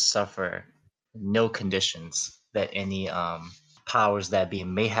probably suffer no conditions that any powers that be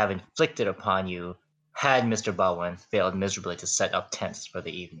may have inflicted upon you had Mr. Baldwin failed miserably to set up tents for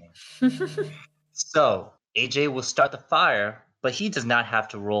the evening. So, AJ will start the fire, but he does not have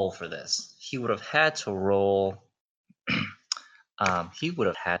to roll for this. He would have had to roll. He would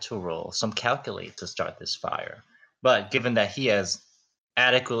have had to roll some calculate to start this fire. But given that he has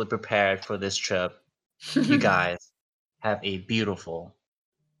adequately prepared for this trip, you guys have a beautiful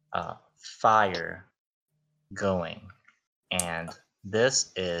fire going, and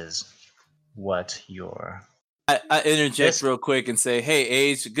this is what your I interject This- real quick and say, hey,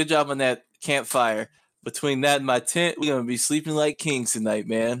 Age, good job on that campfire. Between that and my tent, we're gonna be sleeping like kings tonight,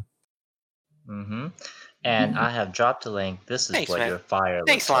 man. and I have dropped a link. This is Thanks, what man. your fire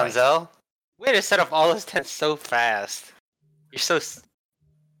Thanks, looks like. Lonzo. Way to set up all those tents so fast. You're so.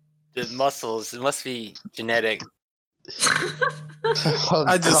 The muscles. It must be genetic. Oh,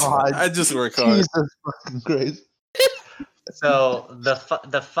 I just work hard. Jesus fucking Christ. So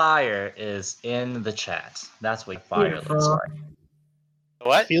the fire is in the chat. That's what fire looks Beautiful. like.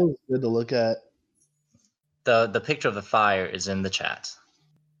 What? Feels good to look at. The picture of the fire is in the chat.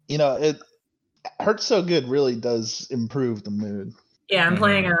 You know, it hurts so good really does improve the mood. Yeah, I'm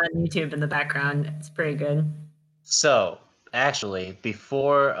playing it on YouTube in the background. It's pretty good. So actually,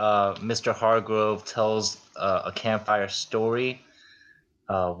 before Mr. Hargrove tells a campfire story,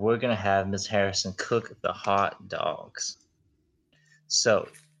 we're gonna have Miss Harrison cook the hot dogs. So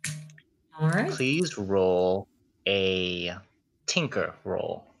All right. please roll a tinker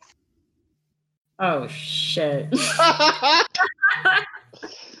roll. Oh shit.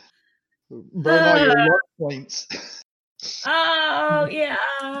 Burn all your luck points. Oh yeah.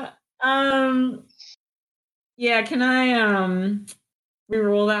 Yeah, can I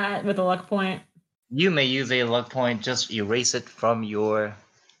reroll that with a luck point? You may use a luck point, just erase it from your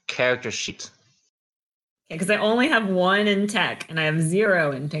character sheet. Okay, because I only have 1 in tech and I have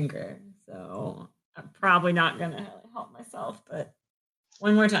 0 in tinker. So I'm probably not gonna help myself, but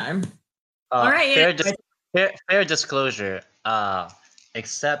one more time. All right, fair disclosure,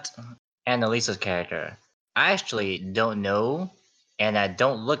 except Annalisa's character, I actually don't know, and I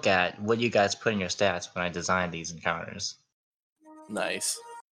don't look at what you guys put in your stats when I design these encounters. Nice.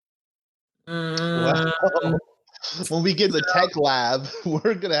 Mm, Wow. When we get to the tech lab,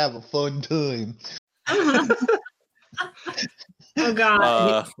 we're gonna have a fun time. oh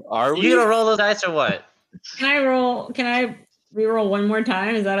god. Are we? You gonna roll those dice or what? Can I reroll one more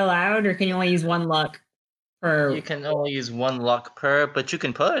time? Is that allowed, or can you only use 1 luck per? You can only use 1 luck per, but you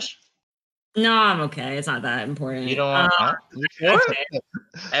can push. No, I'm okay. It's not that important. You don't want. Huh? You sure? Okay.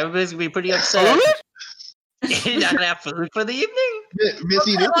 Everybody's gonna be pretty upset. You're not gonna have food for the evening.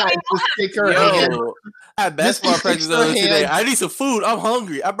 Missy, this guy's just stick her hand. Yo, I had basketball Mr. practice Fix earlier your today. hand. I need some food. I'm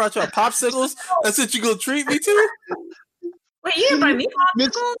hungry. I brought y'all popsicles. That's what you gonna treat me to? Wait, you didn't buy me Miss-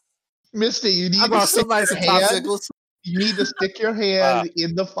 popsicles? Misty, you need I to brought stick somebody your some hand. popsicles. You need to stick your hand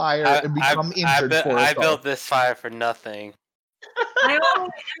in the fire and become injured for I it. built this fire for nothing. I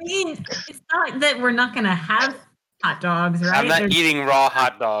mean, it's not that we're not gonna have hot dogs, right? I'm not eating raw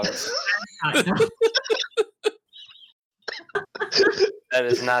hot dogs. Hot dogs. That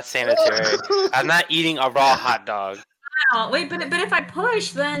is not sanitary. I'm not eating a raw hot dog. Wow, wait, but if I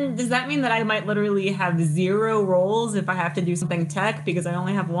push, then does that mean that I might literally have 0 rolls if I have to do something tech because I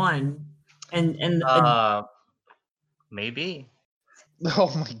only have 1? And Maybe.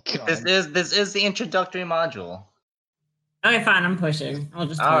 Oh my god. This is the introductory module. okay, fine, I'm pushing. I'll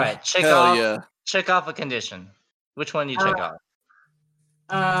just All push. right, check off a condition. Which one do you check off?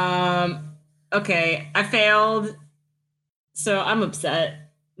 Okay, I failed, so I'm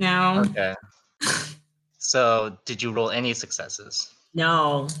upset now. Okay. So, did you roll any successes?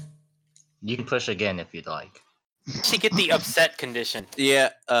 No. You can push again if you'd like. To get the upset condition. Yeah,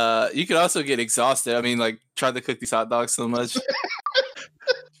 you could also get exhausted. I mean, like, try to cook these hot dogs so much.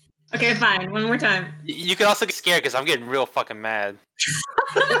 Okay, fine. One more time. You could also get scared because I'm getting real fucking mad.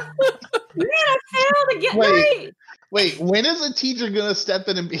 Man, I failed again. Right. Wait, when is a teacher gonna step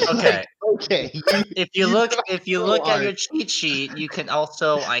in and be Okay. like, okay? If you look at your cheat sheet, you can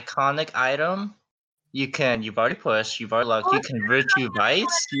also iconic item. You've already pushed, you've already looked, you can virtue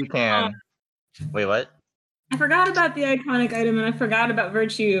vice, you can wait, what? I forgot about the iconic item and I forgot about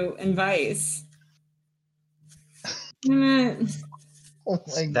virtue and vice. Oh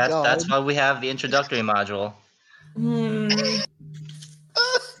my god. That's why we have the introductory module.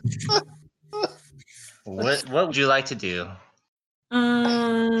 What would you like to do?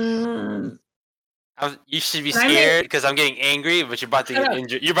 You should be scared because I'm getting angry, but you're about to get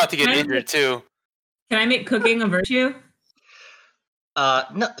injured. You're about to get injured too. Can I make cooking a virtue?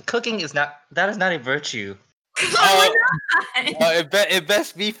 No, cooking is not a virtue. It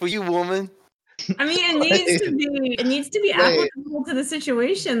best be for you, woman. I mean, it needs to be applicable to the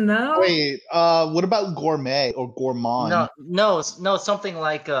situation, though. Wait, what about gourmet or gourmand? No, something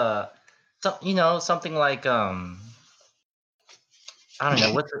like something like I don't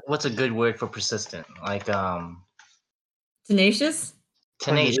know what's a good word for persistent, like tenacious.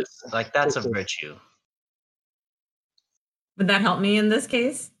 Tenacious, like that's a virtue. Would that help me in this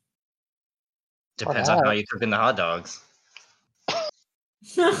case? Depends on how you're cooking the hot dogs.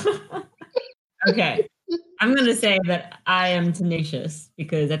 Okay. I'm going to say that I am tenacious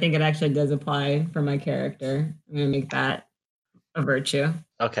because I think it actually does apply for my character. I'm going to make that a virtue.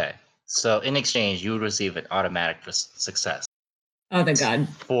 Okay. So in exchange, you would receive an automatic success. Oh, thank God.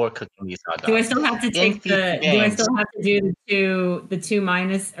 For cooking these hot dogs. Do I still have to take do I still have to do the two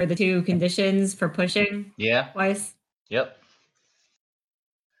minus or the 2 conditions for pushing? Yeah. Twice? Yep.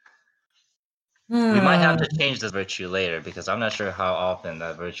 We might have to change this virtue later because I'm not sure how often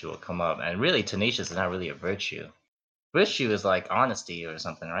that virtue will come up. And really, tenacious is not really a virtue. Virtue is like honesty or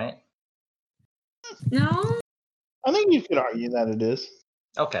something, right? No. I think you could argue that it is.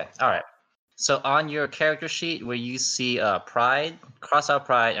 Okay, all right. So on your character sheet where you see pride, cross out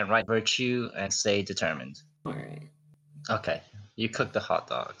pride and write virtue and say determined. All right. Okay, you cook the hot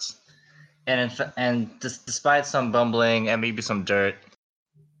dogs. And despite some bumbling and maybe some dirt,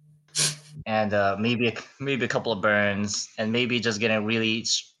 and maybe a couple of burns, and maybe just getting really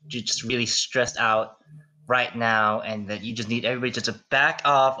stressed out right now, and that you just need everybody just to back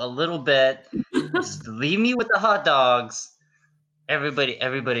off a little bit. Just leave me with the hot dogs.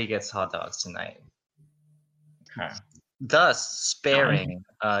 Everybody gets hot dogs tonight. Huh. Thus sparing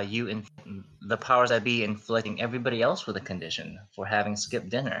you the powers that be inflicting everybody else with a condition for having skipped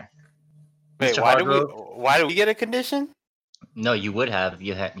dinner. Wait, why do we get a condition? No, you would have if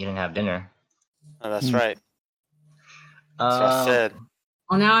you didn't have dinner. Oh, that's right. That's what I said.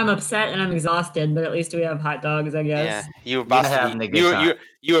 Well, now I'm upset and I'm exhausted, but at least we have hot dogs, I guess. Yeah, you were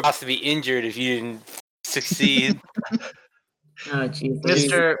about to be injured if you didn't succeed. Oh, jeez.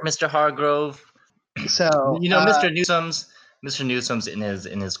 Mr. Hargrove. So Mr. Newsom's in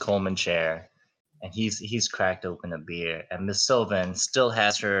his Coleman chair, and he's cracked open a beer, and Miss Sylvan still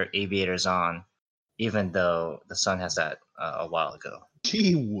has her aviators on, even though the sun has set a while ago.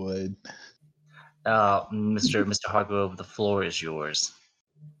 She would. Mr. Hargrove, the floor is yours.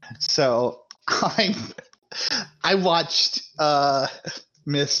 So I watched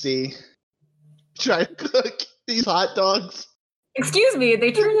Misty try to cook these hot dogs. Excuse me,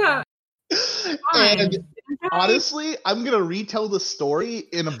 they turned out fine. And honestly, I'm gonna retell the story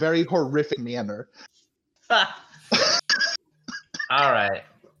in a very horrific manner. All right.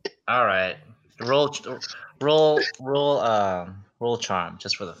 Roll charm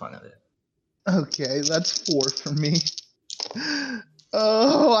just for the fun of it. Okay, that's 4 for me.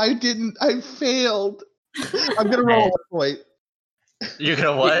 Oh, I failed. I'm gonna roll 1 point. You're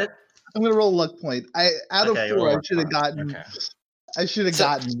gonna what? I'm gonna roll luck point. Out of 4, I should have gotten. Okay. I should have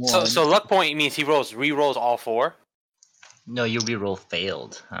gotten 1. So luck point means he re-rolls all 4. No, you re-roll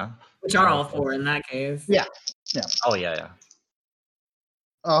failed, huh? Which are all 4 in that case. Yeah. Oh yeah.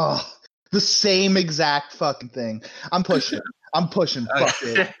 Oh, the same exact fucking thing. I'm pushing. Fuck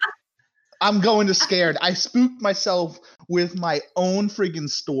it. I'm going to scared. I spooked myself with my own friggin'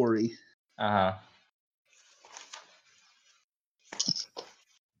 story. Uh-huh.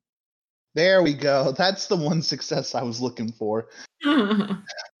 There we go. That's the one success I was looking for.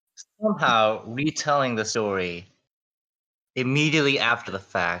 Somehow, retelling the story immediately after the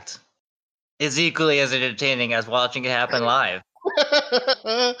fact is equally as entertaining as watching it happen live.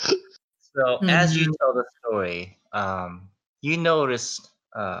 So, as you tell the story, you notice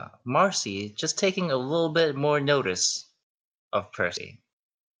Marcy just taking a little bit more notice of Percy.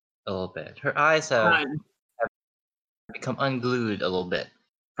 A little bit. Her eyes have become unglued a little bit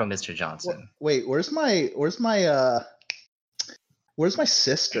from Mr. Johnson. Wait, where's my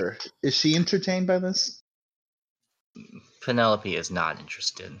sister? Is she entertained by this? Penelope is not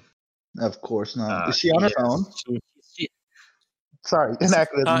interested. Of course not. Is she on her phone? Sorry,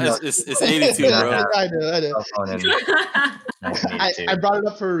 it's 82, bro. I know. I brought it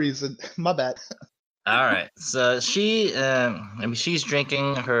up for a reason. My bad. All right. So she's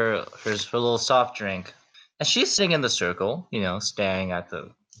drinking her little soft drink, and she's sitting in the circle, staring at the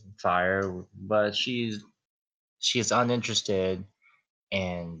fire, but she's uninterested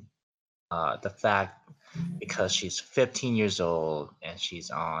in the fact because she's 15 years old and she's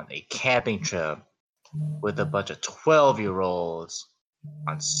on a camping trip with a bunch of 12-year-olds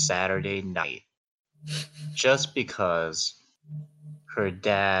on Saturday night, just because her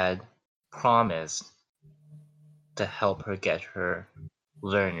dad promised to help her get her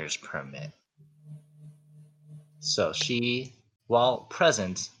learner's permit. So she, while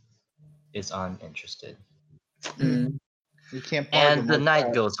present, is uninterested. You can't. And the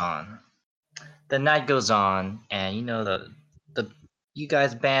night goes on. The night goes on, and you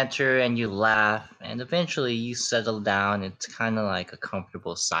guys banter and you laugh, and eventually you settle down. It's kind of like a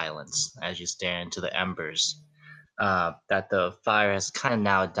comfortable silence as you stare into the embers that the fire has kind of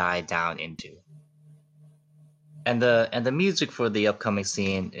now died down into. And the music for the upcoming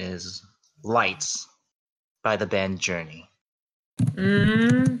scene is Lights by the band Journey.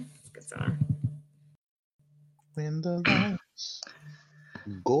 Good song. When the lights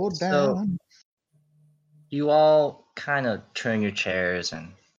go down. So, you all kind of turn your chairs,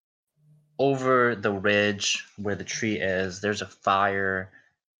 and over the ridge where the tree is, there's a fire,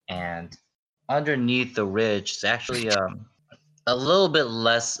 and underneath the ridge is actually a little bit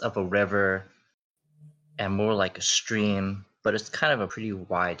less of a river and more like a stream, but it's kind of a pretty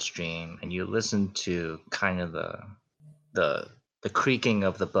wide stream, and you listen to kind of the creaking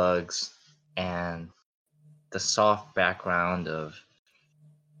of the bugs and the soft background of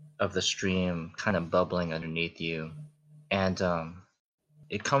the stream kind of bubbling underneath you, and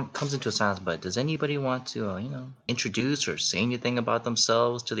it comes into a silence. But does anybody want to introduce or say anything about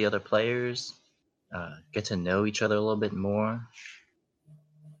themselves to the other players? Get to know each other a little bit more.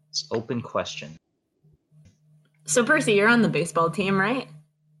 It's open question. So Percy, you're on the baseball team, right?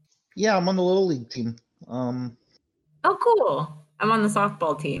 Yeah, I'm on the Little League team. Oh, cool. I'm on the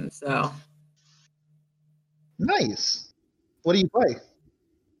softball team, so. Nice. What do you play?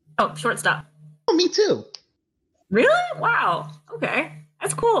 Oh, shortstop. Oh, me too. Really? Wow. Okay.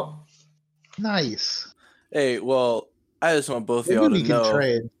 That's cool. Nice. Hey, well, I just want both of y'all to know.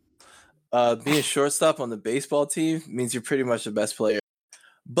 Trade. Being shortstop on the baseball team means you're pretty much the best player.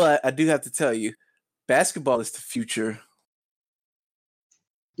 But I do have to tell you, basketball is the future.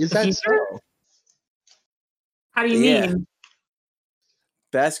 Is that so? How do you mean?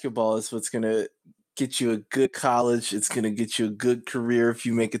 Basketball is what's going to get you a good college. It's going to get you a good career if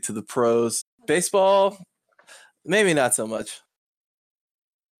you make it to the pros. Baseball, maybe not so much.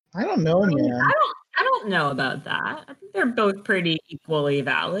 I don't know, man. I don't know about that. I think they're both pretty equally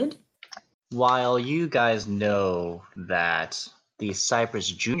valid. While you guys know that the Cypress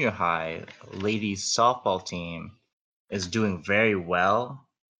Junior High ladies softball team is doing very well,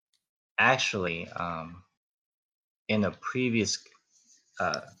 actually, in a previous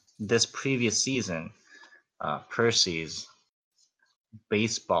this previous season, Percy's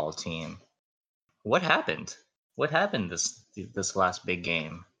baseball team. What happened? What happened this last big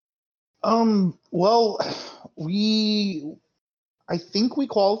game? Well, I think we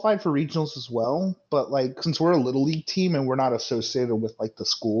qualified for regionals as well, but since we're a Little League team and we're not associated with the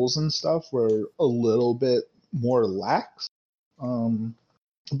schools and stuff, we're a little bit more lax.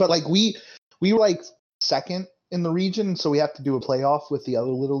 But we were second in the region, so we have to do a playoff with the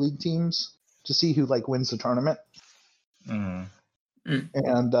other little league teams to see who like wins the tournament. Mm.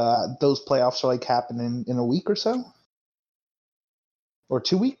 And those playoffs are like happening in a week or so, or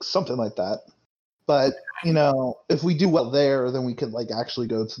 2 weeks, something like that. But if we do well there, then we could like actually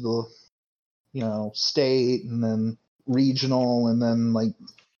go to the state and then regional and then like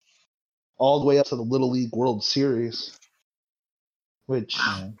all the way up to the Little League World Series, which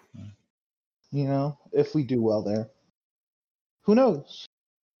if we do well there, who knows?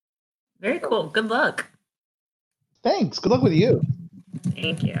 Very cool. Good luck. Thanks. Good luck with you.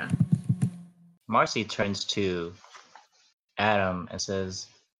 Thank you. Marcy turns to Adam and says,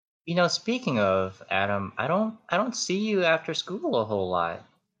 speaking of Adam, I don't see you after school a whole lot.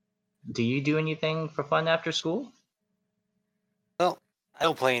 Do you do anything for fun after school? Well, I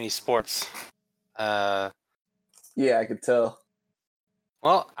don't play any sports. Yeah, I could tell.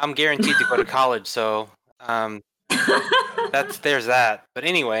 Well, I'm guaranteed to go to college, so there's that. But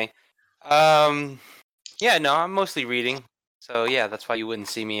anyway, yeah, no, I'm mostly reading. So yeah, that's why you wouldn't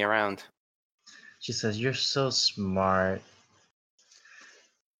see me around. She says, "You're so smart.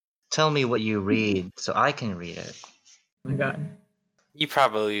 Tell me what you read so I can read it." Oh my god. You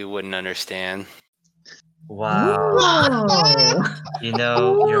probably wouldn't understand. Wow. Whoa.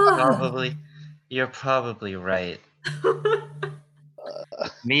 You're probably right.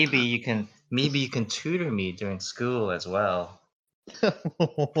 Maybe you can tutor me during school as well.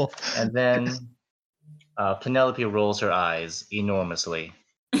 And then Penelope rolls her eyes enormously.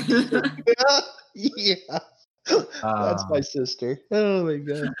 Yeah. That's my sister. Oh my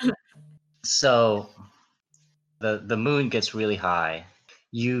god. So the moon gets really high.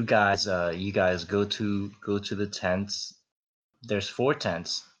 You guys go to the tents. There's 4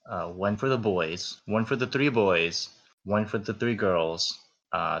 tents. One for the boys, one for the 3 boys, one for the 3 girls.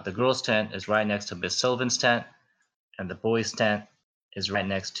 The girls' tent is right next to Miss Sullivan's tent, and the boys' tent is right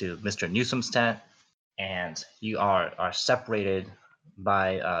next to Mr. Newsom's tent. And you are separated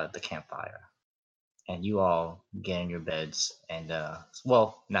by the campfire. And you all get in your beds and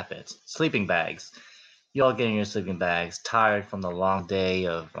not beds, sleeping bags. You all get in your sleeping bags, tired from the long day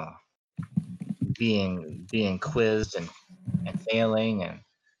of being quizzed and failing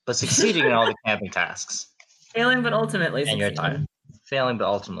but succeeding in all the camping tasks. Failing but ultimately and succeeding. You're tired. Failing but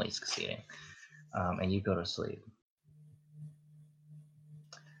ultimately succeeding. And you go to sleep.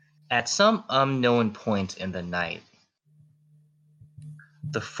 At some unknown point in the night,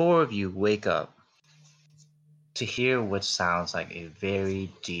 the 4 of you wake up to hear what sounds like a very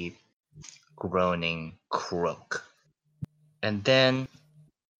deep, groaning croak. And then,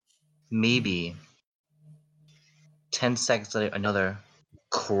 maybe 10 seconds later, another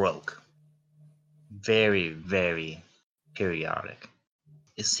croak. Very, very periodic.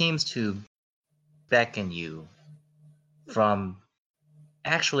 It seems to beckon you from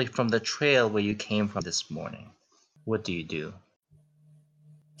the trail where you came from this morning. What do you do?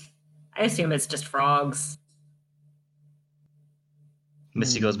 I assume it's just frogs.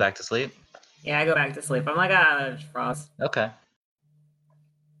 Misty goes back to sleep? Yeah, I go back to sleep. I'm like, it's frogs. Okay.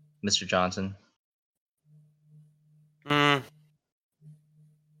 Mr. Johnson? Yeah,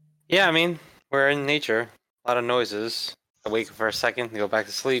 I mean, we're in nature. A lot of noises. I wake up for a second and go back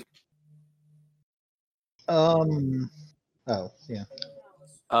to sleep. Oh, yeah.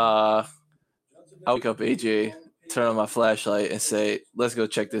 I wake up AJ, turn on my flashlight, and say, "Let's go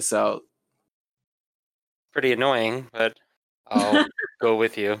check this out." Pretty annoying, but I'll go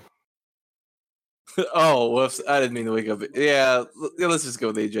with you. Oh, whoops! I didn't mean to wake up. Yeah, let's just go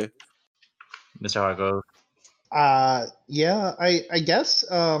with AJ. Mr. Hargrove? Yeah, I guess.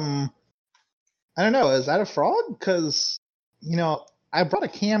 I don't know. Is that a frog? Because I brought a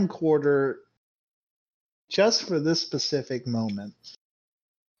camcorder just for this specific moment.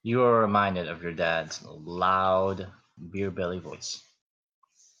 You are reminded of your dad's loud beer belly voice.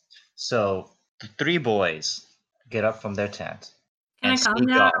 So the 3 boys get up from their tent. Can I come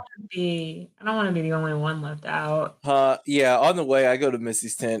now? I don't want to be the only one left out. Yeah, on the way, I go to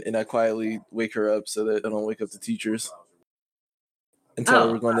Missy's tent and I quietly wake her up so that I don't wake up the teachers and tell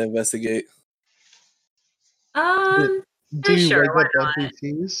her we're going to investigate. Do you wake up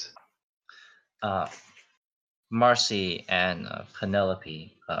NPCs? Marcy and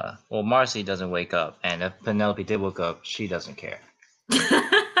Penelope. Well, Marcy doesn't wake up, and if Penelope did wake up, she doesn't care.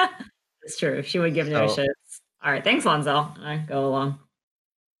 It's true. She would give no shits. All right, thanks, Lonzo. All right, go along.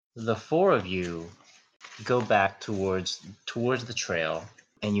 The 4 of you go back towards the trail,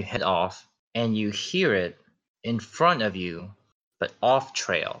 and you head off, and you hear it in front of you, but off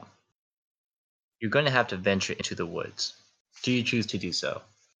trail. You're going to have to venture into the woods. Do you choose to do so?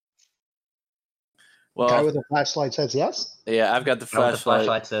 Well, Guy with a flashlight says yes. yeah, I've got the Now the flashlight.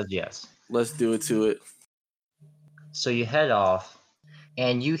 flashlight says yes. Let's do it to it. So you head off,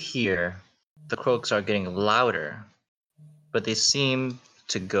 and you hear the croaks are getting louder, but they seem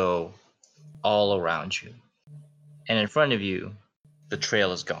to go all around you. And in front of you, the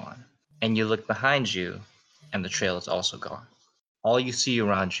trail is gone. And you look behind you, and the trail is also gone. All you see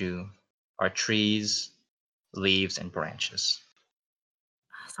around you are trees, leaves, and branches.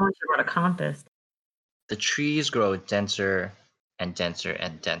 Someone should brought a compass. The trees grow denser and denser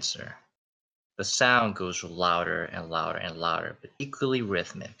and denser. The sound goes louder and louder and louder, but equally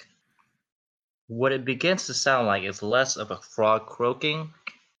rhythmic. What it begins to sound like is less of a frog croaking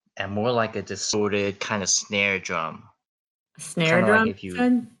and more like a distorted kind of snare drum. A snare Kinda drum? like if you-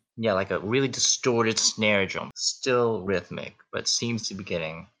 said? Yeah, like a really distorted snare drum. Still rhythmic, but seems to be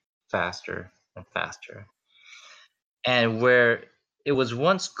getting faster and faster. And where it was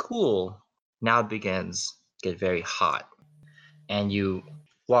once cool, now it begins to get very hot. And you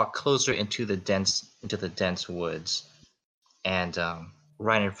walk closer into the dense woods, and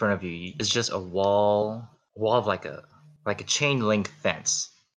right in front of you is just a wall of like a chain link fence,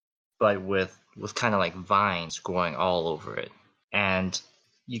 but with kind of like vines growing all over it. And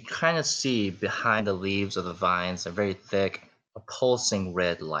you kind of see behind the leaves of the vines a very thick, a pulsing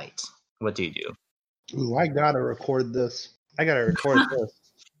red light. What do you do? Ooh, I gotta record this. I gotta record this.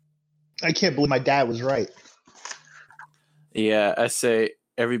 I can't believe my dad was right. Yeah, I say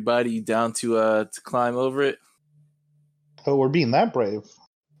everybody down to climb over it. Oh, we're being that brave.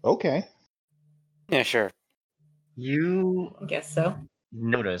 Okay. Yeah, sure. You I guess so.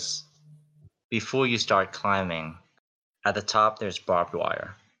 notice before you start climbing, at the top there's barbed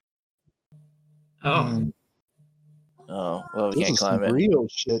wire. Oh, Hmm. Oh, well, we This can't is some climb it. real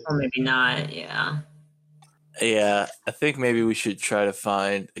shit. or maybe not. Yeah. Yeah, I think maybe we should try to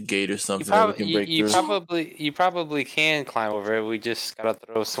find a gate or You, something that we can break through. you probably can climb over it. We just gotta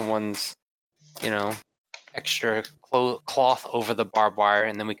throw someone's, extra cloth over the barbed wire,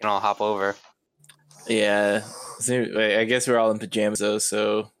 and then we can all hop over. Yeah, I guess we're all in pajamas though,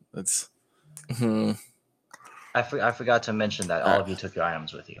 so that's. I forgot to mention that all of you took your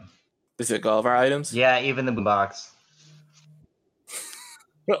items with you. We took all of our items. Yeah, even the boombox.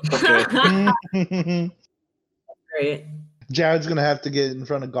 Okay. Great. Jared's gonna have to get in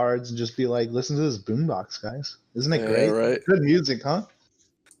front of guards and just be like, "Listen to this boombox, guys. Isn't it Yeah, great? right. Good music, huh?"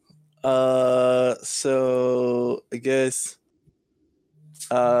 So I guess.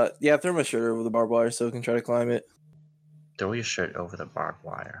 Yeah, throw my shirt over the barbed wire so we can try to climb it. Throw your shirt over the barbed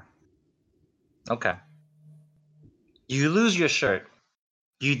wire. Okay. You lose your shirt.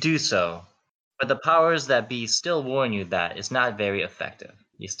 You do so, but the powers that be still warn you that it's not very effective.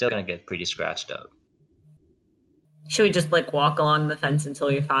 You're still gonna get pretty scratched up. Should we just walk along the fence until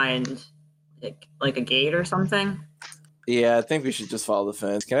we find like a gate or something? Yeah, I think we should just follow the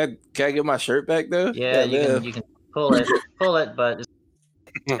fence. Can I get my shirt back though? Yeah, you can pull it, but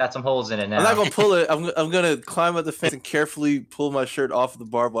it's got some holes in it now. I'm not gonna pull it. I'm gonna climb up the fence and carefully pull my shirt off the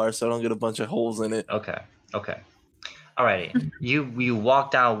barbed wire so I don't get a bunch of holes in it. Okay. Alrighty. You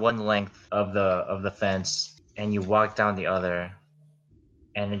walk down one length of the fence, and you walk down the other,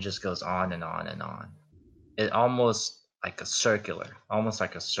 and it just goes on and on and on. It almost like a circle.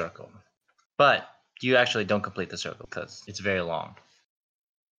 But you actually don't complete the circle because it's very long.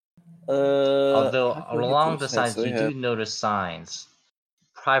 Although how can we get to along the the fence? sides you do notice signs: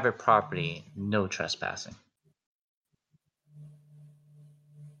 private property, no trespassing.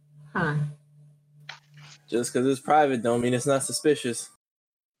 Huh. Just because it's private don't mean it's not suspicious.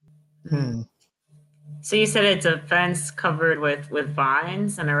 Hmm. So you said it's a fence covered with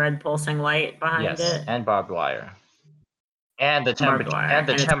vines and a red pulsing light behind Yes, it? and barbed wire. And the Barbed temperature wire, and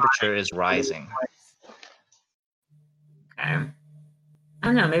the and it's temperature is rising. Okay. I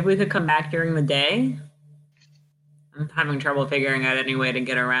don't know. Maybe we could come back during the day. I'm having trouble figuring out any way to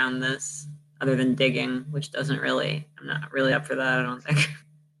get around this other than digging, which doesn't really. I'm not really up for that. I don't think.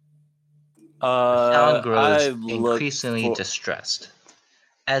 Sound grows I increasingly distressed,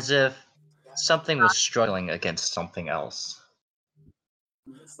 as if something was struggling against something else.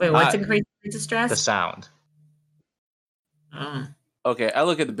 Wait, what's increasing distress? The sound. Oh. Okay, I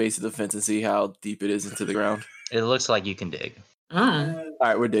look at the base of the fence and see how deep it is into the ground. It looks like you can dig. Oh. All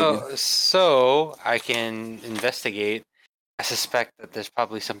right, we're digging. So I can investigate. I suspect that there's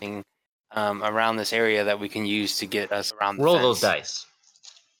probably something around this area that we can use to get us around the Roll fence. those dice.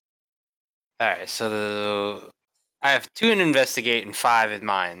 All right, so I have 2 in investigate and 5 in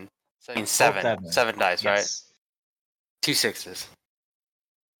mine. So I mean 7. 7 dice, right? Yes. 2 6s.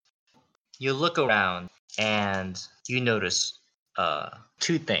 You look around and you notice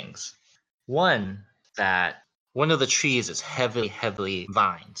 2 things. One, that one of the trees is heavily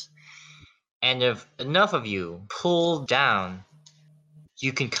vined. And if enough of you pull down,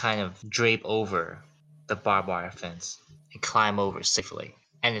 you can kind of drape over the barbed wire fence and climb over safely.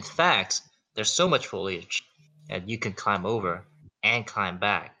 And in fact, there's so much foliage that you can climb over and climb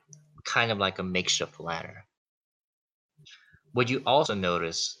back, kind of like a makeshift ladder. What you also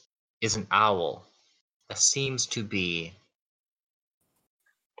notice is an owl that seems to be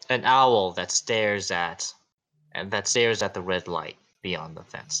an owl that stares at the red light beyond the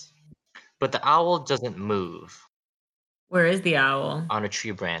fence. But the owl doesn't move. Where is the owl? On a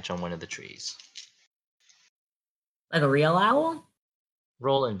tree branch on one of the trees. Like a real owl?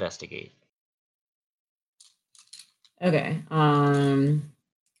 Roll investigate. Okay. So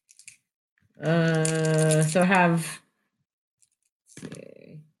have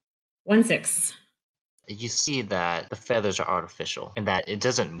 1-6. You see that the feathers are artificial and that it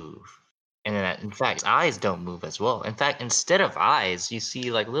doesn't move. And that, in fact, its eyes don't move as well. In fact, instead of eyes, you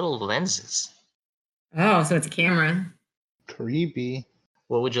see like little lenses. Oh, so it's a camera. Creepy.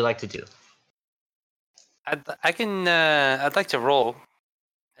 What would you like to do? I'd like to roll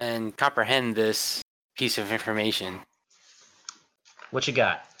and comprehend this piece of information. What you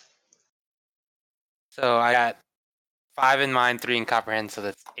got? So I got 5 in mind, 3 in comprehend, so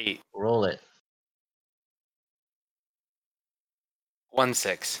that's 8. Roll it.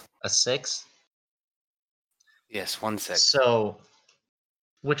 1-6. A 6? Yes, 1-6. So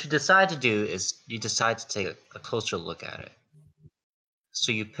what you decide to do is you decide to take a closer look at it.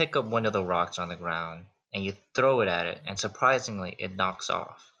 So you pick up one of the rocks on the ground and you throw it at it, and surprisingly it knocks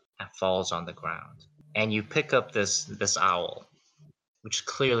off and falls on the ground. And you pick up this owl, which is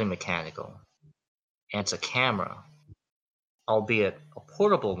clearly mechanical. And it's a camera, albeit a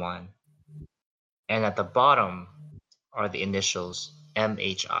portable one. And at the bottom are the initials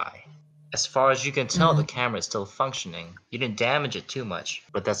MHI. As far as you can tell, the camera is still functioning. You didn't damage it too much,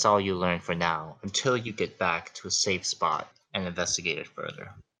 but that's all you learn for now, until you get back to a safe spot and investigate it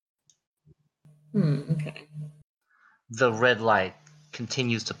further. Okay. The red light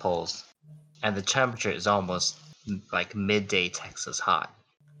continues to pulse, and the temperature is almost like midday Texas hot.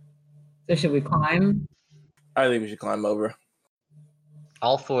 So should we climb? I think we should climb over.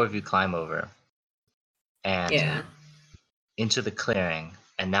 All 4 of you climb over and into the clearing,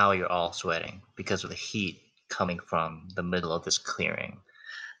 and now you're all sweating because of the heat coming from the middle of this clearing.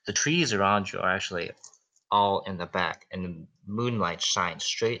 The trees around you are actually all in the back, and the moonlight shines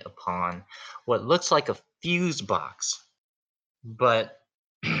straight upon what looks like a fuse box, but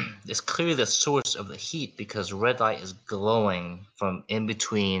it's clearly the source of the heat because red light is glowing from in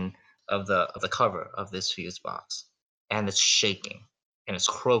between of the cover of this fuse box, and it's shaking and it's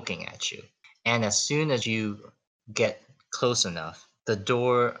croaking at you. And as soon as you get close enough, the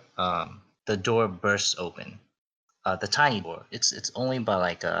door bursts open. The tiny door. It's only by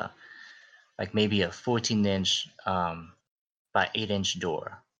like maybe a 14-inch by 8-inch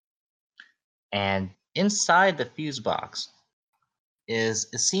door. And inside the fuse box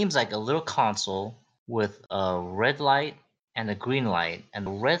it seems like a little console with a red light and a green light, and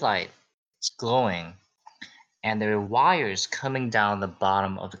the red light is glowing, and there are wires coming down the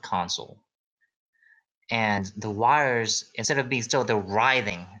bottom of the console. And the wires, instead of being still, they're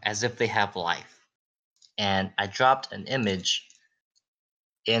writhing as if they have life. And I dropped an image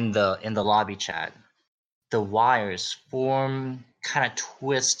in the lobby chat. The wires form, kind of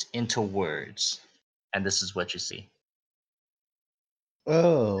twist into words, and this is what you see.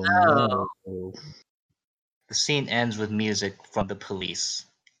 Oh. No. The scene ends with music from the police.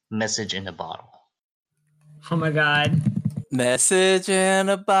 Message in a bottle. Oh my god. Message in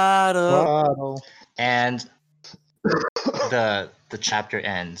a bottle. And the chapter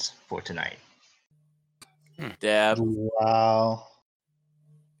ends for tonight. Dab. Wow.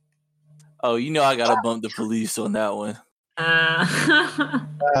 Oh, you know I gotta bump the police on that one.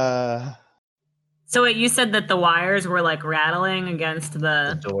 So wait, you said that the wires were like rattling against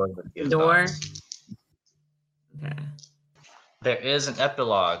the door? Okay. There is an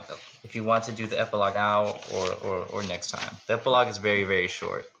epilogue if you want to do the epilogue now or next time. The epilogue is very, very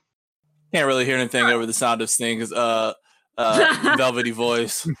short. Can't really hear anything over the sound of Sting's velvety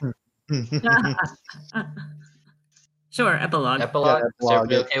voice. Sure, epilogue. Epilogue? Yeah, Is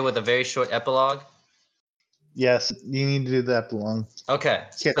everybody okay with a very short epilogue? Yes, you need to do that long. Okay,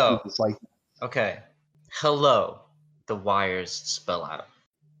 Can't so do this like okay. Hello, the wires spell out.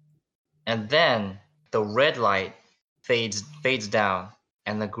 And then the red light fades down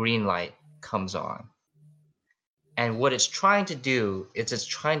and the green light comes on. And what it's trying to do is it's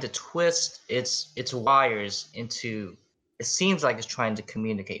trying to twist its wires into, it seems like it's trying to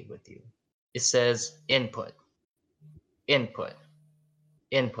communicate with you. It says input, input,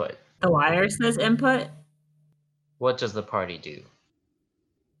 input. The wire says input. What does the party do?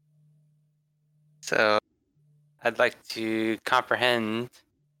 So, I'd like to comprehend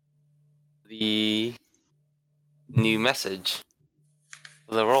the new message.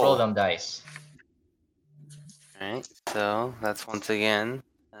 The roll. Roll them dice. Alright, so that's once again.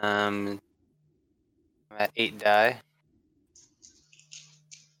 I'm at 8 die.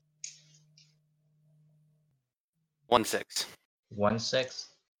 1 6. 1 6.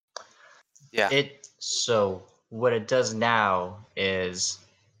 Yeah. So what it does now is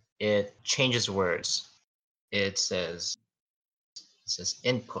it changes words. It says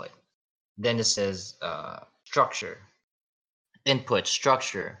input, then it says structure, input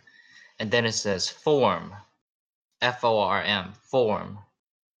structure, and then it says form, FORM, form,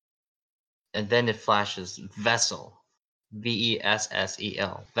 and then it flashes vessel,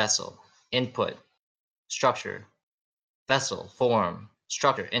 VESSEL, vessel, input, structure, vessel, form,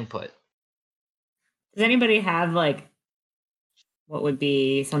 structure, input. Does anybody have like what would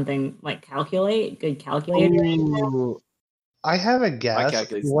be something like calculate? Good calculator? Ooh, I have a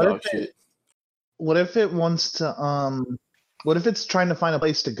guess. What if it wants to what if it's trying to find a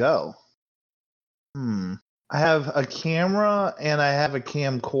place to go? I have a camera and I have a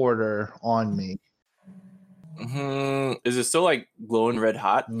camcorder on me. Is it still like glowing red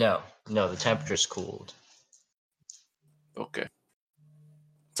hot? No, the temperature's cooled. Okay.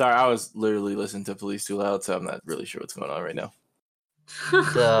 Sorry, I was literally listening to Police Too Loud, so I'm not really sure what's going on right now.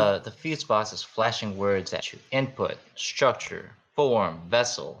 The fuse box is flashing words at you. Input, structure, form,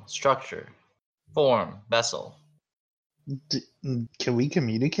 vessel, structure, form, vessel. Can we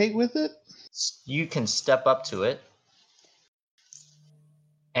communicate with it? You can step up to it,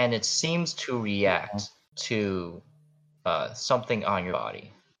 and it seems to react to something on your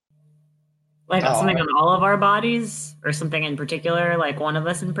body. Like something on all of our bodies, or something in particular, like one of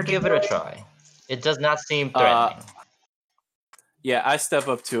us in particular? Give it a try. It does not seem threatening. Yeah, I step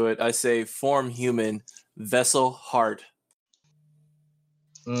up to it. I say, form human, vessel heart.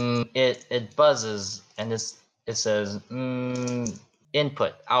 It buzzes, and it says,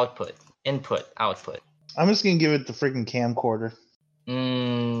 input, output, input, output. I'm just going to give it the freaking camcorder.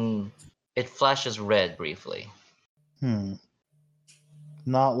 It flashes red briefly.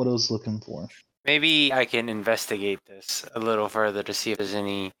 Not what I was looking for. Maybe I can investigate this a little further to see if there's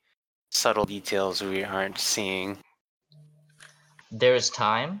any subtle details we aren't seeing. There is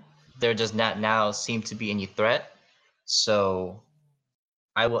time. There does not now seem to be any threat. So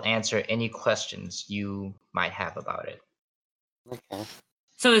I will answer any questions you might have about it. Okay.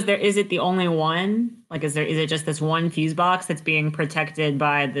 So is it the only one? Like is it just this one fuse box that's being protected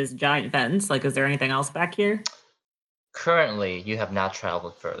by this giant fence? Like is there anything else back here? Currently, you have not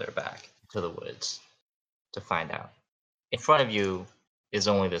traveled further back to the woods to find out. In front of you is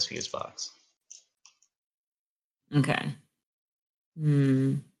only this fuse box. Okay.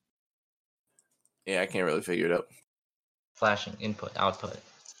 Yeah, I can't really figure it out. Flashing input, output.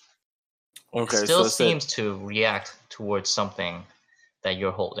 Okay, it still seems to react towards something that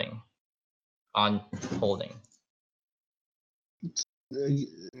you're holding.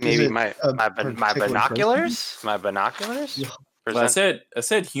 Maybe my binoculars? My binoculars? Yeah. Well, I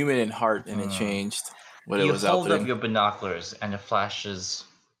said human and heart, and it changed what it was out there. You hold up your binoculars, and it flashes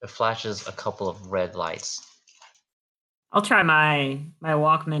a couple of red lights. I'll try my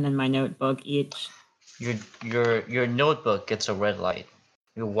Walkman and my notebook each. Your notebook gets a red light.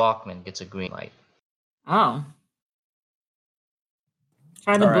 Your Walkman gets a green light. Oh.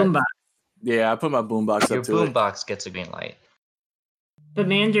 Try the boombox. Yeah, I put my boombox up to it. Your boombox gets a green light. But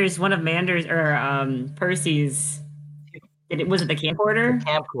one of Mander's or Percy's, was it the camcorder? The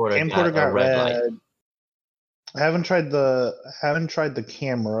camcorder got a red light. I haven't tried the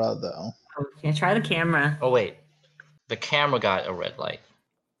camera though. Okay, try the camera. Oh wait, the camera got a red light.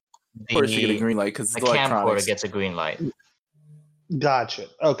 Of course, you get a green light because the camcorder gets a green light. Gotcha.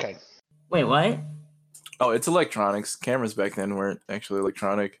 Okay. Wait, what? Oh, it's electronics. Cameras back then weren't actually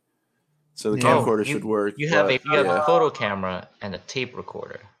electronic, so the camcorder should work. You have a photo camera and a tape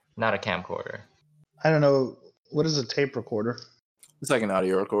recorder, not a camcorder. I don't know. What is a tape recorder? It's like an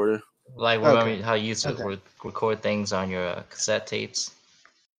audio recorder. Like remember how you used to record things on your cassette tapes?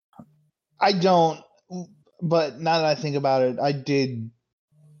 I don't, but now that I think about it, I did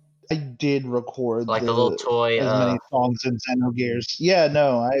record like the little toy as many songs in Xenogears. Yeah,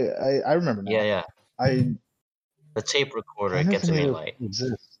 no, I remember now. Yeah. The tape recorder gets a green light.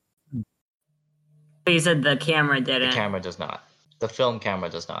 But you said the camera didn't. The camera does not. The film camera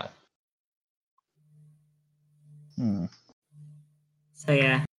does not. So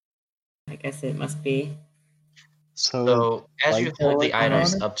yeah, guess it must be. So as you hold the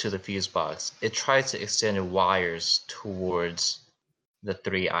items on it? up to the fuse box, it tries to extend wires towards the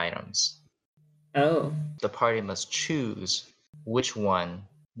 3 items. Oh. The party must choose which one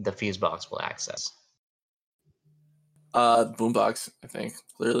the fuse box will access. Boombox, I think,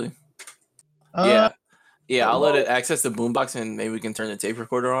 clearly. Yeah, I'll let it access the boombox, and maybe we can turn the tape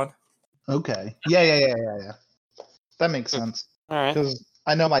recorder on. Okay. Yeah. That makes sense. All right. Because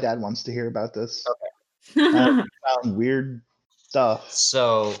I know my dad wants to hear about this. Okay. Found weird stuff.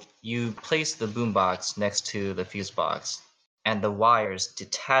 So you place the boombox next to the fuse box, and the wires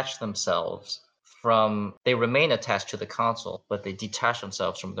detach themselves from. They remain attached to the console, but they detach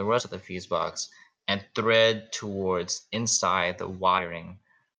themselves from the rest of the fuse box and thread towards inside the wiring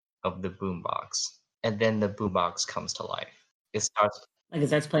of the boombox. And then the boombox comes to life. It starts. Like it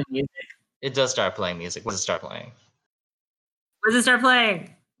starts playing music. It does start playing music. What does it start playing? What does it start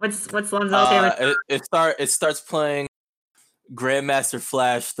playing? What's Lonzo's favorite? It starts playing Grandmaster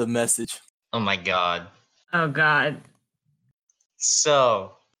Flash: The Message. Oh my god. Oh god.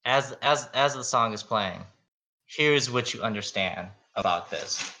 So as the song is playing, here's what you understand about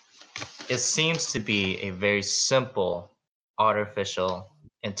this. It seems to be a very simple artificial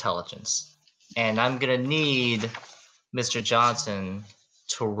intelligence. And I'm gonna need Mr. Johnson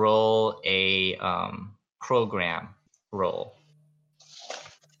to roll a program roll.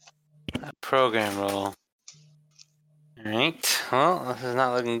 A program roll. All right. Well, this is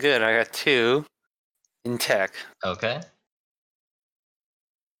not looking good. I got 2 in tech. Okay.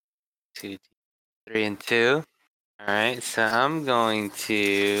 2, 3, and 2. All right. So I'm going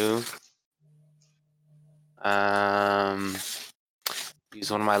to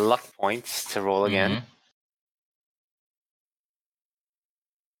use one of my luck points to roll again.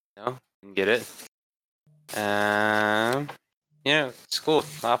 No, didn't get it. It's cool.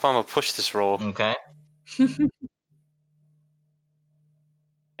 I'm gonna push this roll. Okay. Yeah,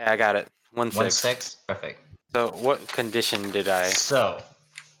 I got it. 1-6. Perfect. So what condition did I? So,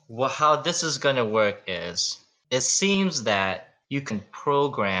 how this is going to work is, it seems that you can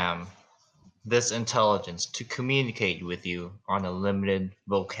program this intelligence to communicate with you on a limited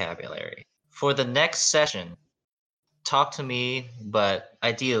vocabulary. For the next session, talk to me, but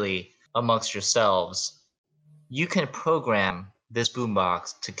ideally amongst yourselves. You can program this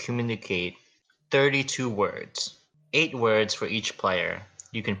boombox to communicate 32 words, 8 words for each player.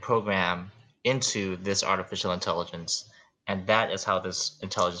 You can program into this artificial intelligence, and that is how this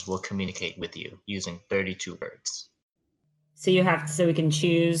intelligence will communicate with you using 32 words. So we can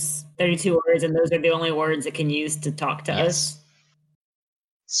choose 32 words, and those are the only words it can use to talk to us?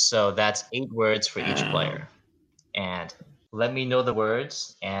 So that's 8 words for each player. And let me know the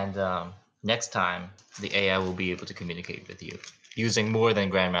words, and next time the AI will be able to communicate with you using more than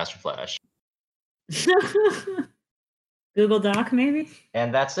Grandmaster Flash. Google Doc, maybe?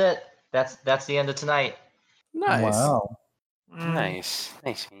 And that's it. That's the end of tonight. Nice. Wow. Nice,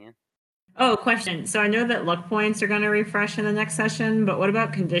 man. Oh, question. So I know that luck points are going to refresh in the next session, but what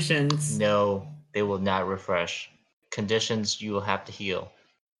about conditions? No, they will not refresh. Conditions you will have to heal.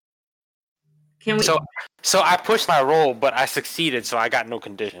 Can we? So I pushed my roll, but I succeeded, so I got no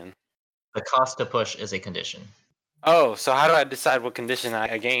condition. The cost to push is a condition. Oh, so how do I decide what condition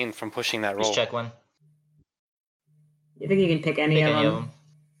I gain from pushing that roll? Just check one. You think you can pick any of them?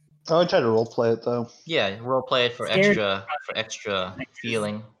 I would try to roleplay it though. Yeah, roleplay it for extra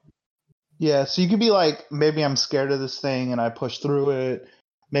feeling. Yeah, so you could be like, maybe I'm scared of this thing and I push through it.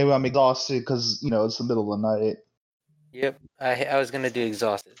 Maybe I'm exhausted because it's the middle of the night. Yep, I was gonna do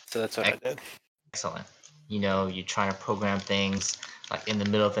exhausted, so that's what I did. Excellent. You're trying to program things like in the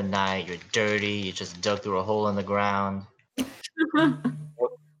middle of the night. You're dirty. You just dug through a hole in the ground.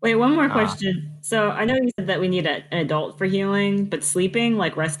 Wait, one more question. So I know you said that we need an adult for healing, but sleeping,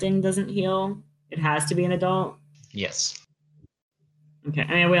 like resting, doesn't heal. It has to be an adult. Yes. Okay.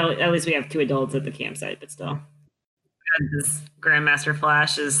 I mean, at least we have 2 adults at the campsite, but still. This Grandmaster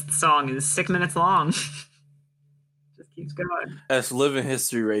Flash's song is 6 minutes long. Just keeps going. That's living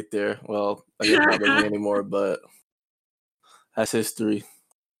history right there. Well, I guess not living anymore, but that's history.